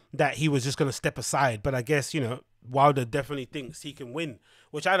much that he was just going to step aside. But I guess, Wilder definitely thinks he can win,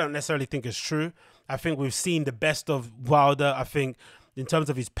 which I don't necessarily think is true. I think we've seen the best of Wilder. I think in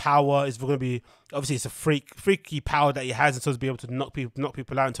terms of his power, it's going to be, obviously it's a freaky power that he has in terms of being able to knock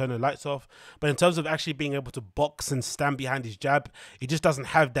people out and turn the lights off. But in terms of actually being able to box and stand behind his jab, he just doesn't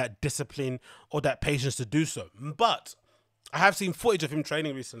have that discipline or that patience to do so. But I have seen footage of him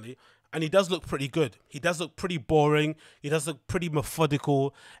training recently, and he does look pretty good. He does look pretty boring. He does look pretty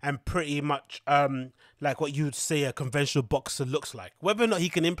methodical and pretty much like what you would say a conventional boxer looks like. Whether or not he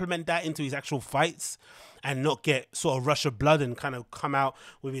can implement that into his actual fights and not get sort of rush of blood and kind of come out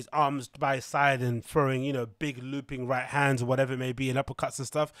with his arms by his side and throwing, big looping right hands or whatever it may be and uppercuts and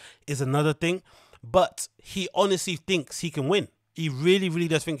stuff is another thing. But he honestly thinks he can win. He really, really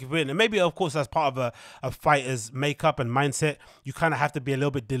does think he can win. And maybe, of course, as part of a fighter's makeup and mindset, you kind of have to be a little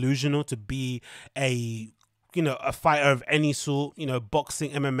bit delusional to be a fighter of any sort,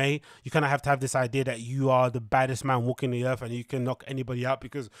 boxing, MMA. You kind of have to have this idea that you are the baddest man walking the earth and you can knock anybody out,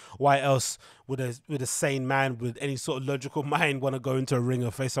 because why else would a sane man with any sort of logical mind want to go into a ring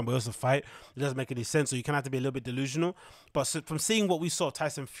or face somebody else to fight? It doesn't make any sense. So you kind of have to be a little bit delusional. But from seeing what we saw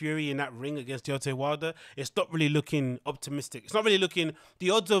Tyson Fury in that ring against Deontay Wilder, it's not really looking optimistic. It's not really looking,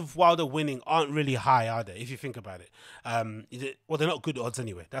 the odds of Wilder winning aren't really high, are they, if you think about it? Well, they're not good odds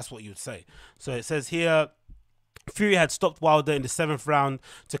anyway. That's what you would say. So it says here, Fury had stopped Wilder in the 7th round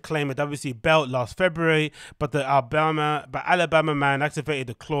to claim a WBC belt last February, but Alabama man activated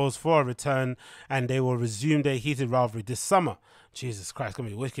the clause for a return, and they will resume their heated rivalry this summer. Jesus Christ, it's gonna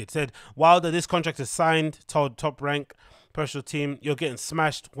be wicked. Said Wilder, this contract is signed. Told Top Rank personal team, you're getting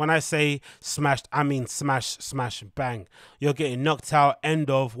smashed. When I say smashed, I mean smash, smash, bang. You're getting knocked out. End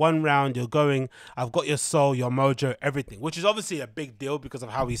of 1 round. You're going. I've got your soul, your mojo, everything. Which is obviously a big deal because of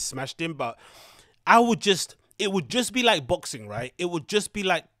how he smashed him. But it would just be like boxing, right? It would just be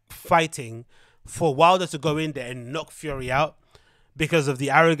like fighting for Wilder to go in there and knock Fury out because of the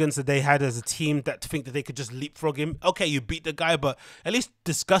arrogance that they had as a team that think that they could just leapfrog him. Okay, you beat the guy, but at least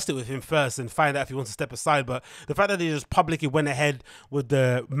discuss it with him first and find out if he wants to step aside. But the fact that they just publicly went ahead with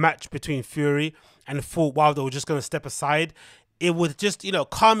the match between Fury and thought Wilder was just going to step aside, it would just,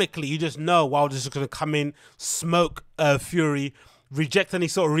 karmically, you just know Wilder's just going to come in, smoke Fury, reject any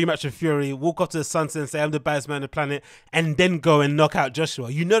sort of rematch with Fury, walk off to the sunset and say, I'm the baddest man on the planet, and then go and knock out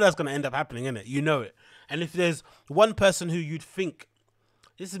Joshua. You know that's going to end up happening, innit? You know it. And if there's one person who you'd think,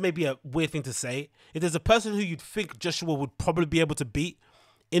 this is maybe a weird thing to say, if there's a person who you'd think Joshua would probably be able to beat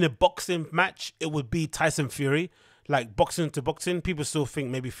in a boxing match, it would be Tyson Fury. Like boxing to boxing, people still think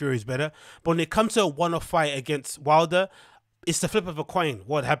maybe Fury's better. But when it comes to a one-off fight against Wilder, it's the flip of a coin.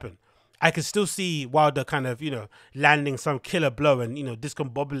 What happened? I can still see Wilder kind of, landing some killer blow and,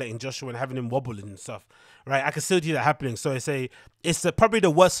 discombobulating Joshua and having him wobbling and stuff, right? I can still see that happening. So it's probably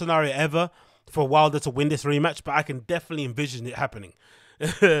the worst scenario ever for Wilder to win this rematch, but I can definitely envision it happening.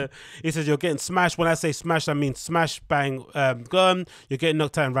 He says, you're getting smashed. When I say smash, I mean smash, bang, gun. You're getting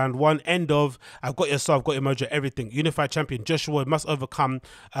knocked out in round 1. End of. I've got your soul, I've got your mojo, everything. Unified champion Joshua must overcome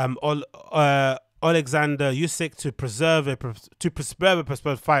Alexander Usyk to preserve a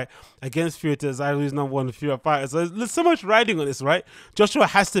postponed fight against Fury to decide who's #1 Fury fighter. So there's so much riding on this, right? Joshua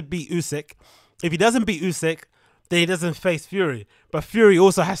has to beat Usyk. If he doesn't beat Usyk, then he doesn't face Fury. But Fury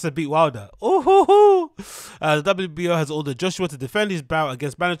also has to beat Wilder. The WBO has ordered Joshua to defend his bout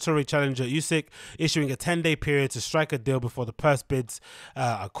against mandatory challenger Usyk, issuing a 10-day period to strike a deal before the purse bids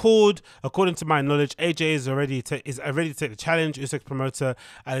are called. According to my knowledge, AJ is ready to take the challenge. Usyk's promoter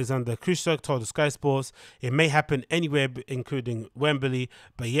Alexander Krusuk told the Sky Sports it may happen anywhere, including Wembley,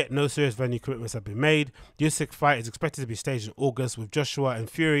 but yet no serious venue commitments have been made. The Usyk fight is expected to be staged in August, with Joshua and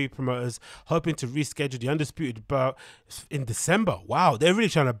Fury promoters hoping to reschedule the undisputed bout in December. Wow, they're really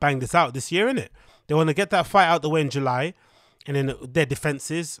trying to bang this out this year, innit? They want to get that fight out the way in July, and then their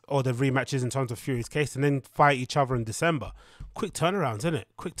defenses or the rematches in terms of Fury's case, and then fight each other in December. Quick turnarounds, isn't it?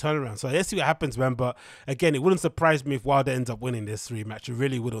 Quick turnaround. So let's see what happens, man. But again, it wouldn't surprise me if Wilder ends up winning this rematch. It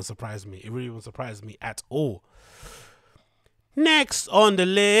really wouldn't surprise me. It really wouldn't surprise me at all. Next on the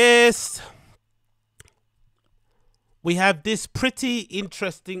list, we have this pretty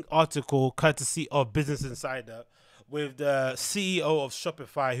interesting article courtesy of Business Insider, with the CEO of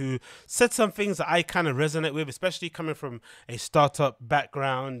Shopify, who said some things that I kind of resonate with, especially coming from a startup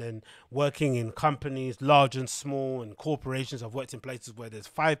background and working in companies, large and small, and corporations. I've worked in places where there's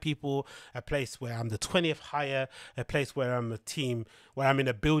 5 people, a place where I'm the 20th hire, a place where I'm a team, where I'm in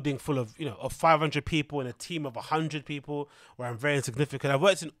a building full of, of 500 people and a team of 100 people, where I'm very insignificant. I've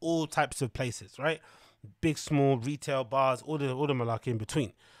worked in all types of places, right? Big, small, retail, bars, all the malarkey in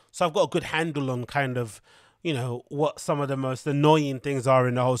between. So I've got a good handle on kind of, what some of the most annoying things are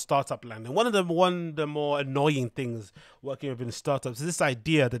in the whole startup land. And one of the more annoying things working within startups is this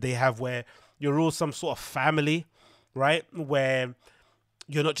idea that they have where you're all some sort of family, right? Where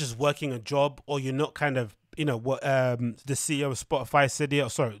you're not just working a job, or you're not kind of, what the CEO of Spotify said here, the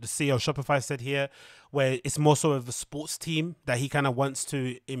CEO of Shopify said here, where it's more sort of a sports team that he kind of wants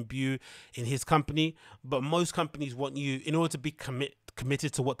to imbue in his company. But most companies want you, in order to be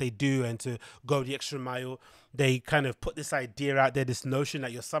committed to what they do and to go the extra mile, they kind of put this idea out there, this notion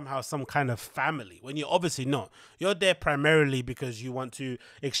that you're somehow some kind of family, when you're obviously not. You're there primarily because you want to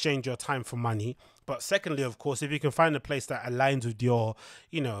exchange your time for money. But secondly, of course, if you can find a place that aligns with your,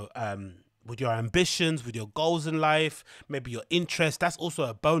 with your ambitions, with your goals in life, maybe your interests, that's also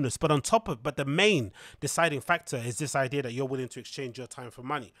a bonus. But but the main deciding factor is this idea that you're willing to exchange your time for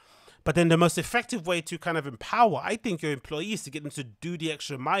money. But then the most effective way to kind of empower, I think, your employees to get them to do the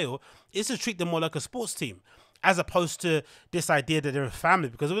extra mile is to treat them more like a sports team, as opposed to this idea that they're a family.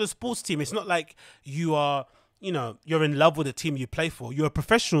 Because with a sports team, it's not like you are, you're in love with the team you play for. You're a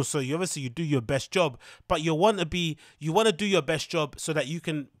professional, so you do your best job, but you want to do your best job so that you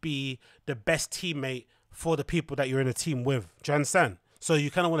can be the best teammate for the people that you're in a team with. Do you understand? So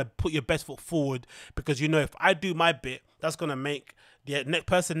you kind of want to put your best foot forward, because if I do my bit, that's going to make the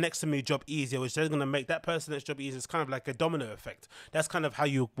person next to me job easier, which is going to make that person's job easier. It's kind of like a domino effect. That's kind of how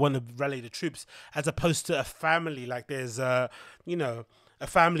you want to rally the troops, as opposed to a family. Like there's a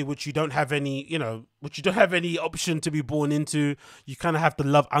family which you don't have any, option to be born into. You kind of have to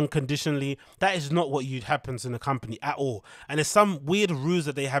love unconditionally. That is not what happens in a company at all. And there's some weird rules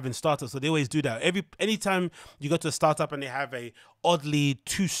that they have in startups, so they always do that. Anytime you go to a startup and they have a oddly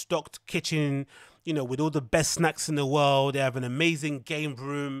too stocked kitchen, with all the best snacks in the world, they have an amazing game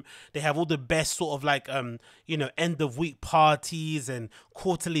room, they have all the best sort of like, end of week parties and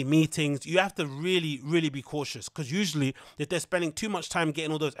quarterly meetings. You have to really, really be cautious, because usually if they're spending too much time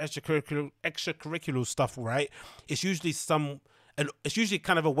getting all those extracurricular stuff right, it's usually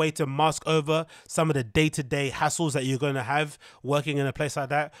kind of a way to mask over some of the day-to-day hassles that you're going to have working in a place like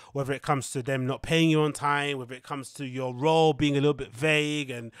that, whether it comes to them not paying you on time, whether it comes to your role being a little bit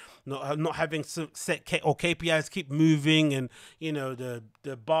vague and not having set KPIs keep moving, and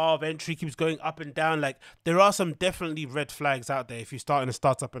the bar of entry keeps going up and down. Like, there are some definitely red flags out there if you start in a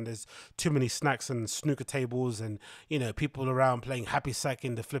startup and there's too many snacks and snooker tables and people around playing happy sack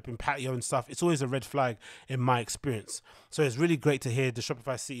in the flipping patio and stuff. It's always a red flag in my experience. So it's really great to hear the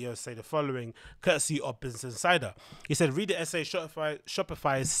Shopify CEO say the following, courtesy of Business Insider. He said, read the essay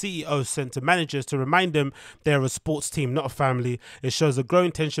Shopify's CEO sent to managers to remind them they're a sports team, not a family. It shows a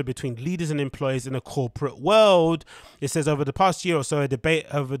growing tension between leaders and employees in a corporate world. It says, over the past year or so, a debate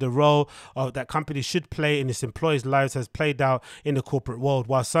over the role that companies should play in its employees' lives has played out in the corporate world.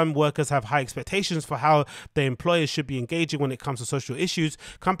 While some workers have high expectations for how their employers should be engaging when it comes to social issues,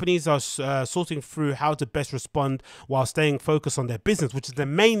 companies are sorting through how to best respond while staying focused on their business, which is the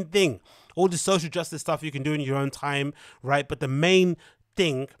main thing. All the social justice stuff you can do in your own time, right? But the main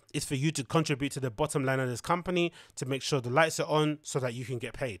thing is for you to contribute to the bottom line of this company, to make sure the lights are on so that you can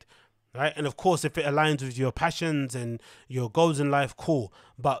get paid. right? And of course, if it aligns with your passions and your goals in life, cool.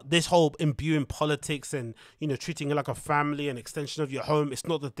 But this whole imbuing politics and, you know, treating it like a family, an extension of your home, it's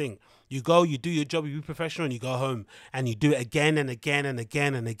not the thing. You go, you do your job, you be professional, and you go home, and you do it again and again and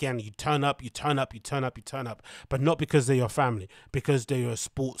again and again. You turn up, you turn up, you turn up, you turn up, but not because they're your family, because they're your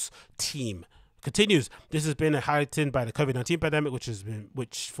sports team. Continues. This has been heightened by the COVID-19 pandemic,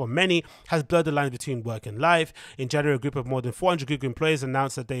 which for many has blurred the lines between work and life. In January, a group of more than 400 Google employees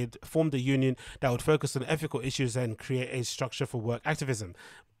announced that they had formed a union that would focus on ethical issues and create a structure for work activism.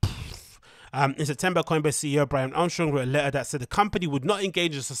 In September, Coinbase CEO Brian Armstrong wrote a letter that said the company would not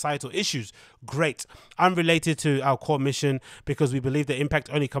engage in societal issues. Great. Unrelated to our core mission, because we believe that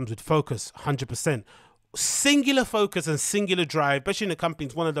impact only comes with focus, 100%. Singular focus and singular drive, especially in a company,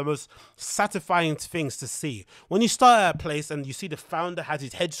 is one of the most satisfying things to see. When you start at a place and you see the founder has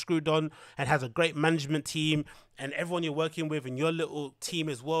his head screwed on and has a great management team, and everyone you're working with and your little team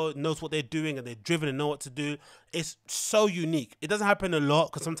as well knows what they're doing and they're driven and know what to do. It's so unique. It doesn't happen a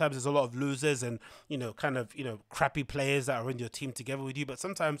lot because sometimes there's a lot of losers and, you know, kind of, you know, crappy players that are in your team together with you. But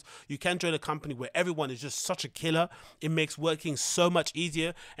sometimes you can join a company where everyone is just such a killer. It makes working so much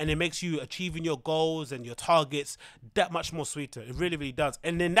easier, and it makes you achieving your goals and your targets that much more sweeter. It really, really does.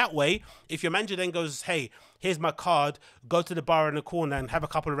 And in that way, if your manager then goes, hey, here's my card, go to the bar in the corner and have a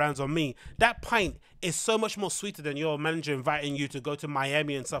couple of rounds on me, that pint is so much more sweeter than your manager inviting you to go to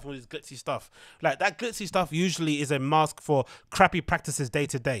Miami and stuff, all this glitzy stuff. Like, that glitzy stuff usually is a mask for crappy practices day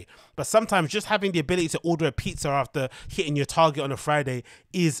to day. But sometimes just having the ability to order a pizza after hitting your target on a Friday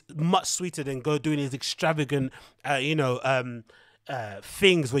is much sweeter than go doing these extravagant,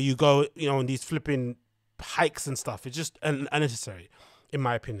 things where you go, you know, on these flipping hikes and stuff. It's just unnecessary, in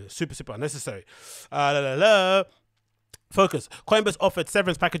my opinion. Super, super unnecessary. Focus. Coinbase offered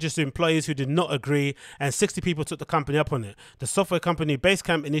severance packages to employees who did not agree, and 60 people took the company up on it. The software company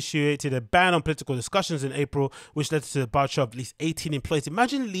Basecamp initiated a ban on political discussions in April, which led to the departure of at least 18 employees.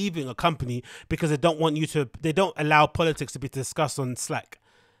 Imagine leaving a company because they don't allow politics to be discussed on Slack.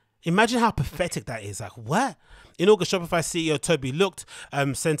 Imagine how pathetic that is. Like, what? In August, Shopify CEO Toby Looked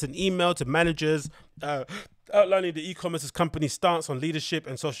sent an email to managers outlining the e-commerce's company's stance on leadership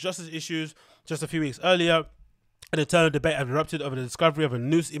and social justice issues. Just a few weeks earlier, an internal debate had erupted over the discovery of a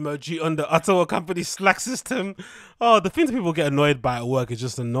noose emoji on the Ottawa company's Slack system. Oh, the things that people get annoyed by at work is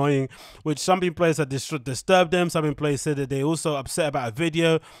just annoying, which some employees had disturbed them. Some employees said that they also upset about a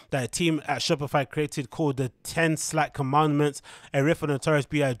video that a team at Shopify created called the 10 Slack Commandments, a riff on the notorious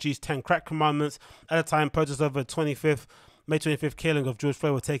B.I.G.'s 10 Crack Commandments. At the time, protests over May 25th killing of George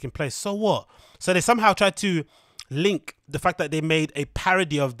Floyd were taking place. So what? So they somehow tried to link the fact that they made a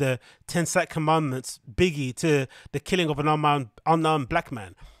parody of the 10 Slack Commandments, Biggie, to the killing of an unarmed black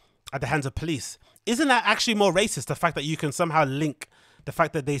man at the hands of police. Isn't that actually more racist, the fact that you can somehow link the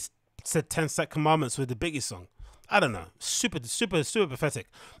fact that they said 10 Slack Commandments with the Biggie song? I don't know. Super, super, super pathetic.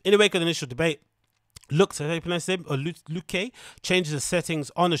 In the wake of the initial debate, Luke changes the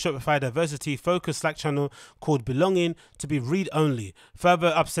settings on the Shopify diversity focus Slack channel called Belonging to be read-only,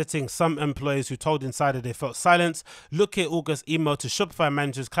 further upsetting some employees who told Insider they felt silence. Luke August email to Shopify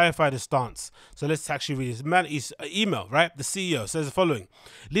managers clarified the stance. So let's actually read his email, right? The CEO says the following: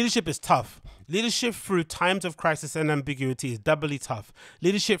 leadership is tough. Leadership through times of crisis and ambiguity is doubly tough.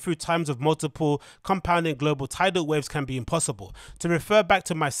 Leadership through times of multiple compounding global tidal waves can be impossible. To refer back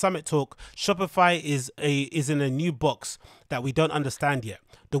to my summit talk, Shopify is in a new box that we don't understand yet.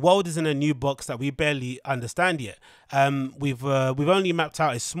 The world is in a new box that we barely understand yet. We've only mapped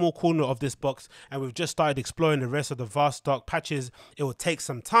out a small corner of this box, and we've just started exploring the rest of the vast dark patches. It will take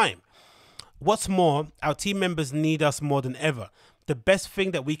some time. What's more, our team members need us more than ever. The best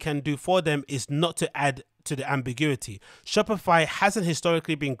thing that we can do for them is not to add to the ambiguity. Shopify hasn't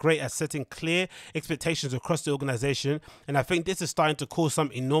historically been great at setting clear expectations across the organization, and I think this is starting to cause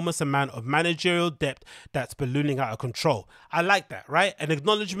some enormous amount of managerial depth that's ballooning out of control. I like that, right? An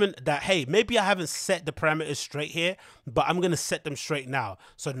acknowledgement that, hey, maybe I haven't set the parameters straight here, but I'm going to set them straight now.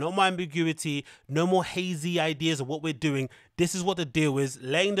 So no more ambiguity, no more hazy ideas of what we're doing. This is what the deal is,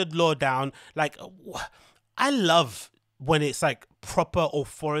 laying the law down. Like, I love when it's like proper,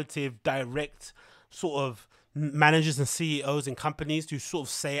 authoritative, direct sort of managers and CEOs in companies who sort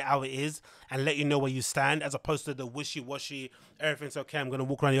of say it how it is and let you know where you stand, as opposed to the wishy-washy, everything's okay, I'm going to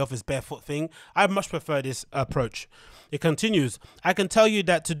walk around the office barefoot thing. I much prefer this approach. It continues, I can tell you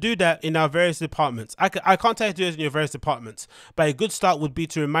that to do that in our various departments, I can't tell you to do it in your various departments, but a good start would be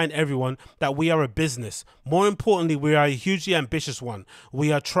to remind everyone that we are a business. More importantly, we are a hugely ambitious one.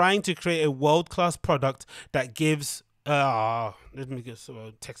 We are trying to create a world-class product that gives let me get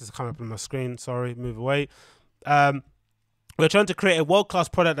text is coming up on my screen. Sorry, move away. We're trying to create a world-class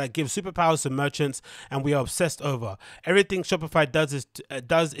product that gives superpowers to merchants, and we are obsessed over. Everything Shopify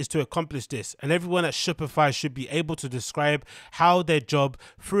does is to accomplish this, and everyone at Shopify should be able to describe how their job,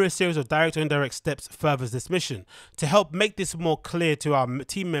 through a series of direct or indirect steps, furthers this mission. To help make this more clear to our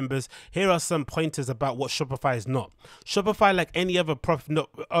team members, here are some pointers about what Shopify is not. Shopify, like any other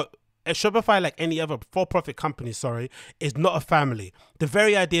Shopify, like any other for-profit company, is not a family. The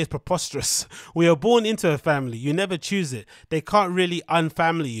very idea is preposterous. We are born into a family. You never choose it. They can't really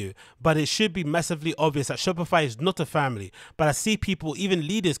unfamily you, but it should be massively obvious that Shopify is not a family. But I see people, even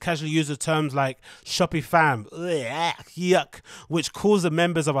leaders, casually use the terms like Shopify fam, yuck, which calls the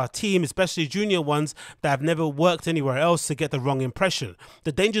members of our team, especially junior ones that have never worked anywhere else, to get the wrong impression.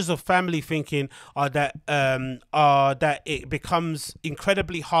 The dangers of family thinking are that it becomes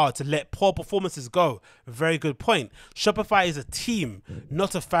incredibly hard to let poor performances go. Very good point. Shopify is a team,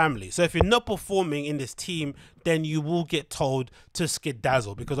 not a family. So if you're not performing in this team, then you will get told to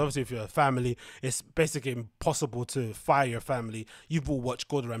skedazzle, because obviously if you're a family, it's basically impossible to fire your family. You've all watched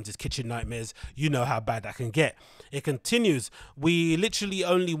Gordon Ramsay's Kitchen Nightmares. You know how bad that can get. It continues. We literally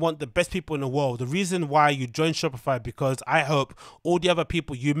only want the best people in the world. The reason why you joined Shopify, because I hope all the other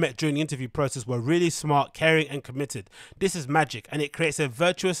people you met during the interview process were really smart, caring, and committed. This is magic, and it creates a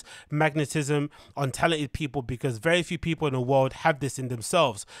virtuous magnetism on talented people, because very few people in the world have this in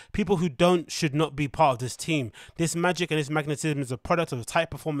themselves. People who don't should not be part of this team. This magic and this magnetism is a product of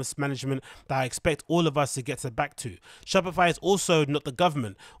tight performance management that I expect all of us to get back to. Shopify is also not the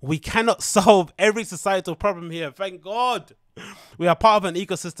government. We cannot solve every societal problem here. Thank God. We are part of an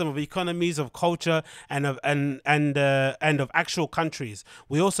ecosystem of economies, of culture, and of actual countries.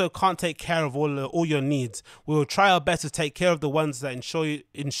 We also can't take care of all your needs. We will try our best to take care of the ones that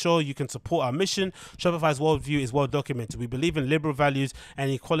ensure you can support our mission. Shopify's worldview is well documented. We believe in liberal values and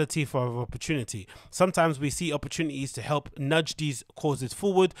equality for opportunity. Sometimes we see opportunities to help nudge these causes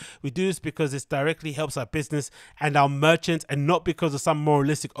forward. We do this because this directly helps our business and our merchants, and not because of some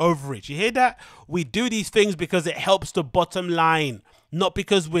moralistic overreach. You hear that? We do these things because it helps the bottom line, not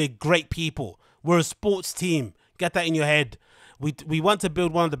because we're great people. We're a sports team. Get that in your head. We want to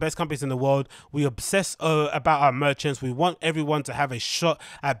build one of the best companies in the world. We obsess about our merchants. We want everyone to have a shot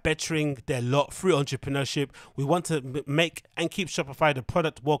at bettering their lot through entrepreneurship. We want to make and keep Shopify the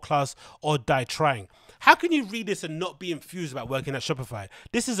product world class, or die trying. How can you read this and not be infused about working at Shopify?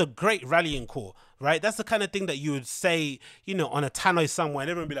 This is a great rallying call, right? That's the kind of thing that you would say, on a tannoy somewhere,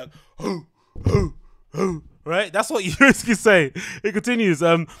 and everyone would be like, oh, oh, oh. Right? That's what you basically say. It continues.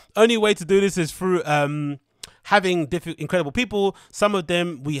 Only way to do this is through having incredible people. Some of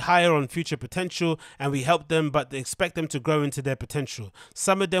them we hire on future potential, and we help them, but they expect them to grow into their potential.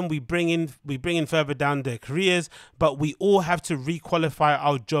 Some of them we bring in further down their careers, but we all have to requalify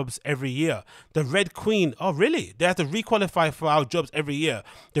our jobs every year. The Red Queen, oh really? They have to requalify for our jobs every year.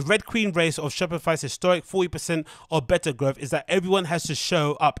 The Red Queen race of Shopify's historic 40% or better growth is that everyone has to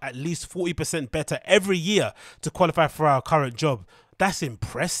show up at least 40% better every year to qualify for our current job. That's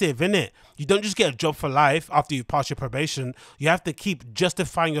impressive, isn't it? You don't just get a job for life after you pass your probation. You have to keep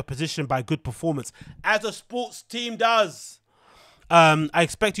justifying your position by good performance, as a sports team does. I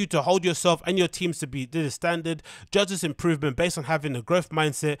expect you to hold yourself and your teams to be the standard. Judge this improvement based on having a growth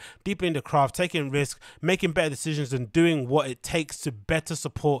mindset, deepening the craft, taking risks, making better decisions, and doing what it takes to better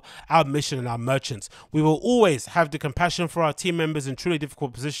support our mission and our merchants. We will always have the compassion for our team members in truly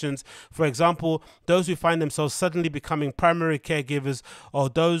difficult positions. For example, those who find themselves suddenly becoming primary caregivers, or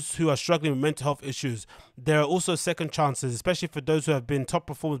those who are struggling with mental health issues. There are also second chances, especially for those who have been top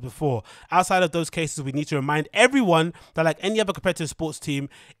performers before. Outside of those cases, we need to remind everyone that, like any other competitive sports team,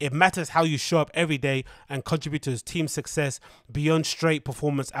 it matters how you show up every day and contribute to his team's success beyond straight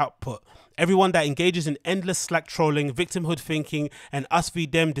performance output. Everyone that engages in endless Slack trolling, victimhood thinking, and us v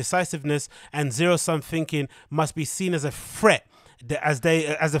them decisiveness and zero-sum thinking must be seen as a threat. As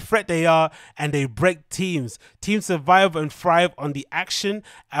a threat they are, and they break teams. Teams survive and thrive on the action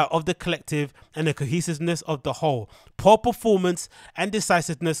of the collective and the cohesiveness of the whole. Poor performance and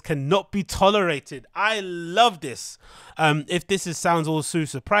decisiveness cannot be tolerated. I love this. If this sounds all too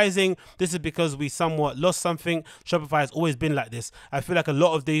surprising, this is because we somewhat lost something. Shopify has always been like this. I feel like a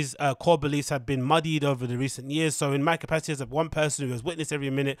lot of these core beliefs have been muddied over the recent years. So in my capacity as one person who has witnessed every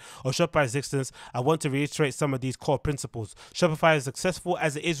minute of Shopify's existence, I want to reiterate some of these core principles. Shopify is successful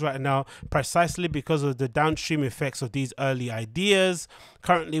as it is right now precisely because of the downstream effects of these early ideas.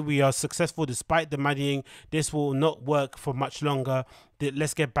 Currently, we are successful despite the muddying. This will not work for much longer.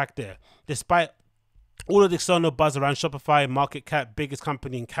 Let's get back there. Despite all of the external buzz around Shopify, market cap, biggest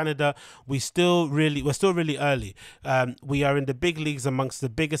company in Canada, we're still really early. We are in the big leagues amongst the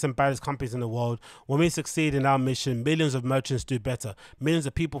biggest and baddest companies in the world. When we succeed in our mission, millions of merchants do better. Millions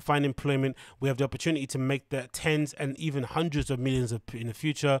of people find employment. We have the opportunity to make that tens and even hundreds of millions in the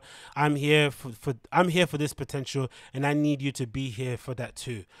future. I'm here for this potential, and I need you to be here for that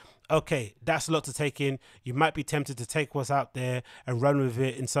too. Okay, that's a lot to take in. You might be tempted to take what's out there and run with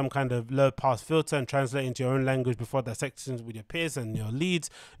it in some kind of low pass filter and translate into your own language before dissections with your peers and your leads.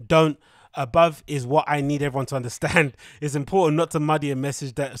 Don't. Above is what I need everyone to understand. It's important not to muddy a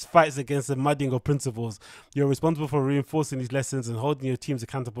message that fights against the muddying of principles. You're responsible for reinforcing these lessons and holding your teams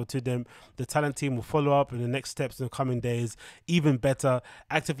accountable to them. The talent team will follow up in the next steps in the coming days. Even better,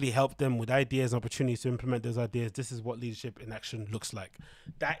 actively help them with ideas and opportunities to implement those ideas. This is what leadership in action looks like.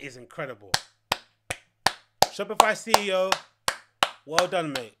 That is incredible. Shopify CEO, well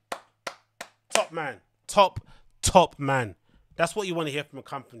done, mate. Top man. Top man. That's what you want to hear from a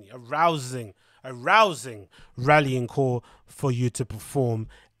company. A rousing rallying call for you to perform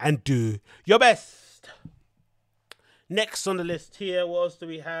and do your best. Next on the list here, what else do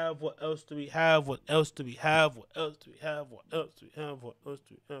we have? Is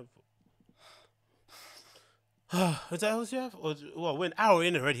that else you have? Or, well, we're an hour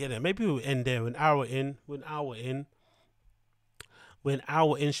in already, isn't it? Maybe we'll end there. We're an hour in.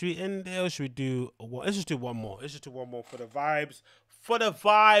 Should we end there or should we do one? Let's just do one more. For the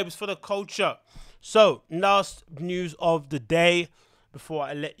vibes, for the culture. So, last news of the day before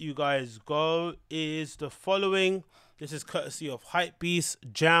I let you guys go is the following. This is courtesy of Hypebeast,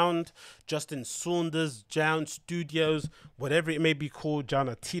 JJJJound, Justin Saunders, JJJJound Studios, whatever it may be called,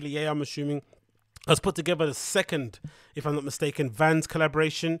 JJJJound Atelier, I'm assuming, has put together the second, if I'm not mistaken, Vans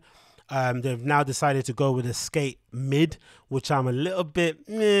collaboration. They've now decided to go with a skate mid, which I'm a little bit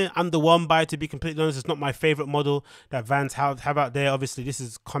underwhelmed by, to be completely honest. It's not my favorite model that Vans have out there. Obviously, this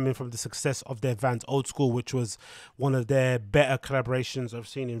is coming from the success of their Vans Old School, which was one of their better collaborations I've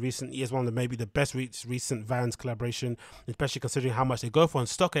seen in recent years. One of the maybe the best recent Vans collaboration, especially considering how much they go for on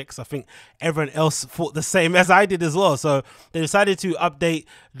StockX. I think everyone else thought the same as I did as well. So they decided to update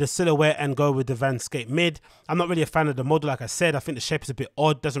the silhouette and go with the Vans skate mid. I'm not really a fan of the model, like I said. I think the shape is a bit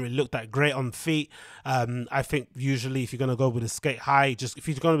odd, doesn't really look that great on feet. I think usually if you're going to go with a skate high, if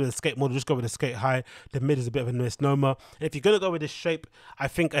you're going with a skate model, just go with a skate high. The mid is a bit of a misnomer. And if you're going to go with this shape, I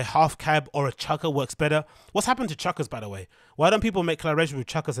think a half cab or a chucker works better. What's happened to chuckers, by the way? Why don't people make collaborations with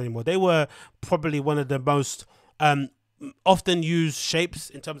chuckers anymore? They were probably one of the most often used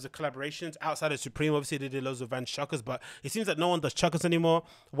shapes in terms of collaborations outside of Supreme. Obviously they did loads of Vans chuckers, but it seems that no one does chuckers anymore.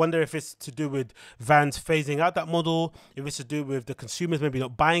 Wonder if it's to do with Vans phasing out that model, if it's to do with the consumers maybe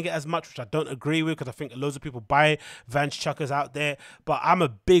not buying it as much, which I don't agree with, because I think loads of people buy Vans chuckers out there. But I'm a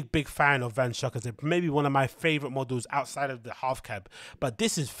big fan of Vans chuckers. They're maybe one of my favorite models outside of the half cab, but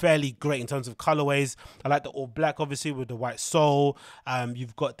this is fairly great in terms of colorways. I like the all black, obviously, with the white sole.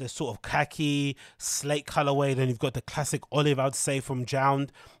 You've got the sort of khaki slate colorway, then you've got the classic olive, I'd say, from JJJJound.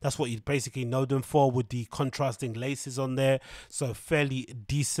 That's what you basically know them for, with the contrasting laces on there. So fairly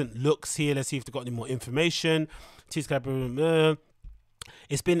decent looks here. Let's see if they've got any more information. It's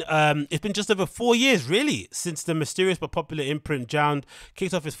been just over 4 years, really, since the mysterious but popular imprint JJJJound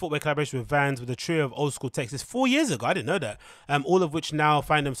kicked off his footwear collaboration with Vans with a trio of old school texts. It's 4 years ago. I didn't know that. All of which now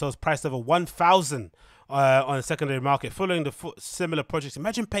find themselves priced over 1,000 on a secondary market, following the similar projects.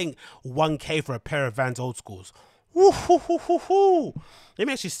 Imagine paying 1K for a pair of Vans Old Schools. Woo-hoo-hoo-hoo-hoo. Let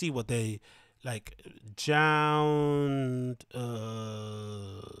me actually see what they like.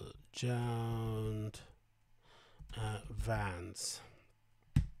 JJJJound Vans,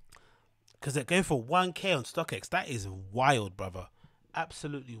 because they're going for 1K on StockX. That is wild, brother.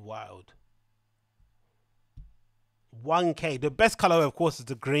 Absolutely wild. 1K. The best color, of course, is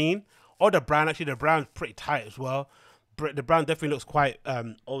the green or the brown. Actually, the brown's pretty tight as well. The brown definitely looks quite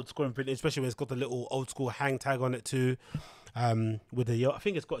old school and pretty, especially when it's got the little old school hang tag on it too. With the I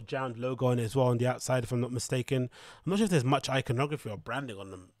think it's got a JJJJound logo on it as well on the outside, if I'm not mistaken. I'm not sure if there's much iconography or branding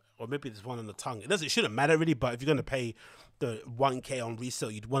on them, or maybe there's one on the tongue. It shouldn't matter really, but if you're gonna pay the 1K on resale,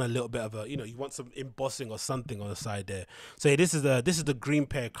 you'd want a little bit of a, you want some embossing or something on the side there. So yeah, this is the green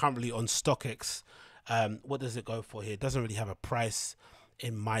pair currently on StockX. What does it go for here? It doesn't really have a price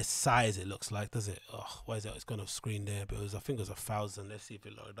in my size, it looks like, does it? Oh, why is that? It's gone off screen there, but I think it was 1,000. Let's see if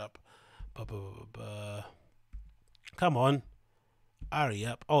it loaded up. Come on, hurry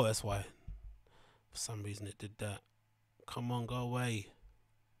up. Oh, that's why. For some reason it did that. Come on, go away.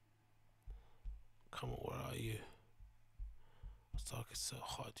 Come on, where are you? It's so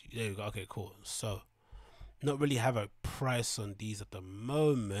hard. There you go. Okay, cool. So, not really have a price on these at the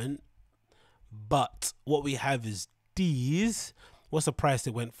moment, But what we have is these. What's the price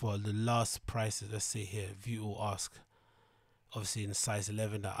they went for? The last prices. Let's see here. View or ask. Obviously in the size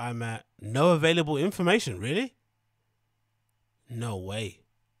 11 that I'm at. No available information. Really? No way.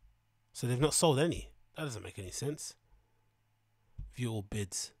 So they've not sold any. That doesn't make any sense. View all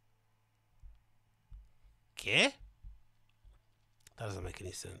bids. Okay? That doesn't make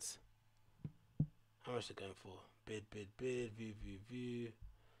any sense. How much are they going for? Bid, view.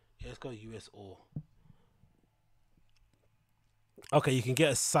 Yeah, let's go US all. Okay, you can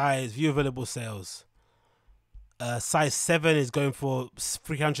get a size, view available sales. Size 7 is going for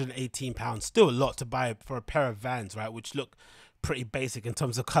 £318. Still a lot to buy for a pair of Vans, right? Which look pretty basic in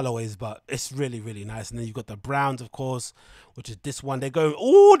terms of colorways, but it's really, really nice. And then you've got the browns, of course, which is this one. They're going,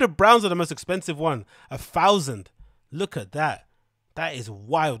 oh, the browns are the most expensive one. 1,000. Look at that. That is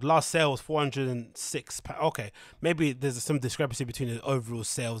wild. Last sale was £406. Okay, maybe there's some discrepancy between the overall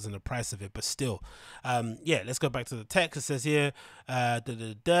sales and the price of it, but still. Yeah, let's go back to the text. It says here,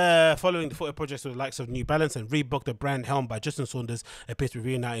 following the photo projects with the likes of New Balance and Reebok, the brand helmed by Justin Saunders appears to be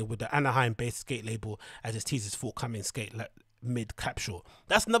reuniting with the Anaheim-based skate label as it teases forthcoming skate mid capsule.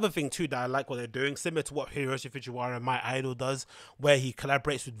 That's another thing too that I like what they're doing, similar to what Hiroshi Fujiwara, my idol, does, where he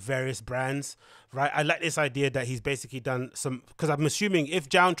collaborates with various brands, right? I like this idea that he's basically done some, because I'm assuming if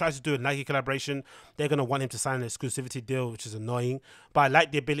Jound tries to do a Nike collaboration, they're going to want him to sign an exclusivity deal, which is annoying. But I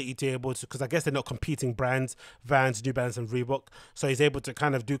like the ability to be able to, because I guess they're not competing brands, Vans, New Balance and Reebok, so he's able to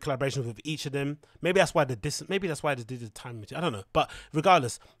kind of do collaborations with each of them. Maybe that's why they did the time, I don't know. But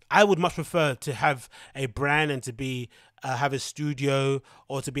regardless, I would much prefer to have a brand and to be have a studio,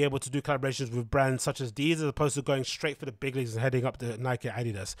 or to be able to do collaborations with brands such as these, as opposed to going straight for the big leagues and heading up to Nike and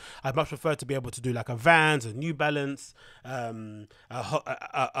Adidas. I'd much prefer to be able to do like a Vans, a New Balance, a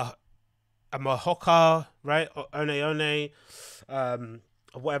Mahoka, right? Or One,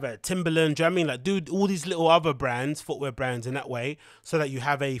 whatever, Timberland. Do you know what I mean? Like, do all these little other brands, footwear brands, in that way, so that you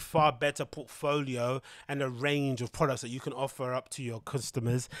have a far better portfolio and a range of products that you can offer up to your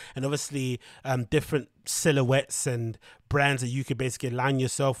customers, and obviously different silhouettes and brands that you could basically align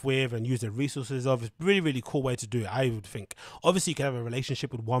yourself with and use the resources of. It's really, really cool way to do it, I would think. Obviously you can have a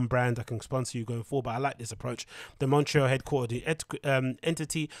relationship with one brand that can sponsor you going forward, but I like this approach. The Montreal headquartered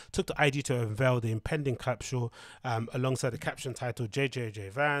entity took the IG to unveil the impending capsule alongside the caption titled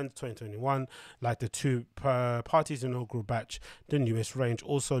JJJ Vans 2021. Like the two parties inaugural batch, the newest range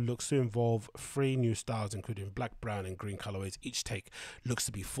also looks to involve 3 new styles, including black, brown and green colorways. Each take looks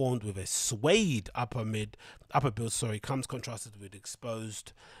to be formed with a suede upper build, comes contrasted with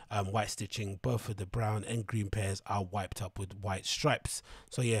exposed white stitching. Both of the brown and green pairs are wiped up with white stripes.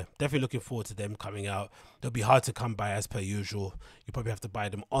 So yeah, definitely looking forward to them coming out. They'll be hard to come by as per usual. You probably have to buy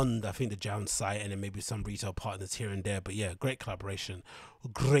them on, I think, the Jound site, and then maybe some retail partners here and there. But yeah, great collaboration.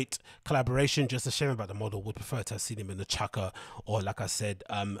 Just a shame about the model. Would prefer to have seen him in the Chaka, or like I said,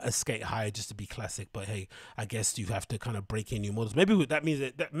 a skate high, just to be classic. But hey, I guess you have to kind of break in new models. Maybe that means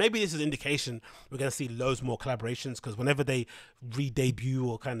that maybe this is an indication we're going to see loads more collaborations, because whenever they re-debut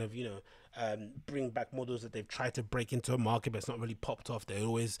or kind of, you know, bring back models that they've tried to break into a market but it's not really popped off, they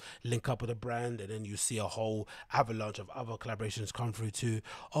always link up with a brand, and then you see a whole avalanche of other collaborations come through too.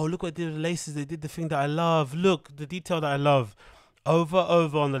 Oh, look what they did the laces, they did the thing that I love, look, the detail that I love. Over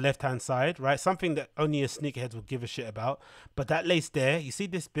on the left hand side, right? Something that only a sneakerhead will give a shit about. But that lace there, you see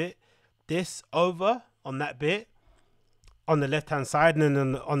this bit, this over on that bit on the left hand side, and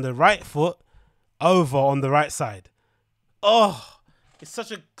then on the right foot over on the right side. Oh, it's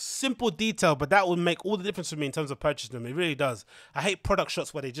such a simple detail, but that would make all the difference for me in terms of purchasing them. It really does. I hate product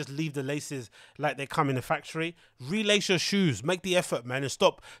shots where they just leave the laces like they come in the factory. Relace your shoes. Make the effort, man, and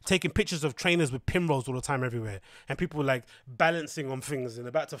stop taking pictures of trainers with pinrolls all the time everywhere, and people like balancing on things and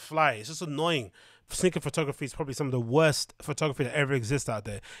about to fly. It's just annoying. Sneaker photography is probably some of the worst photography that ever exists out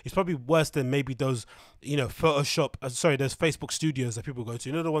there. It's probably worse than maybe those, you know, those Facebook studios that people go to.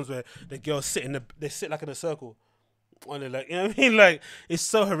 You know, the ones where the girls they sit like in a circle. Like, you know what I mean? Like, it's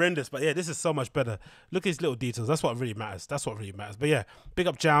so horrendous. But yeah, this is so much better. Look at these little details. That's what really matters. But yeah, big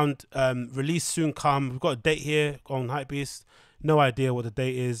up Jound. Release soon come. We've got a date here on Hypebeast. No idea what the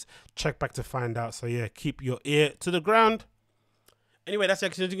date is. Check back to find out. So yeah, keep your ear to the ground. Anyway, that's the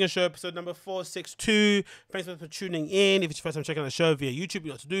Agostinho Show, episode number 462. Thanks for tuning in. If it's your first time checking out the show via YouTube, you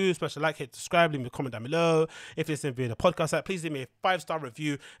know what to do. Smash a like, hit subscribe, leave me a comment down below. If you're listening via the podcast app, please leave me a 5-star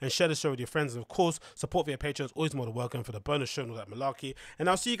review and share the show with your friends. And of course, support via Patreon is always more than welcome for the bonus show and all that malarkey. And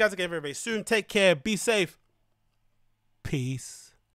I'll see you guys again very, very soon. Take care. Be safe. Peace.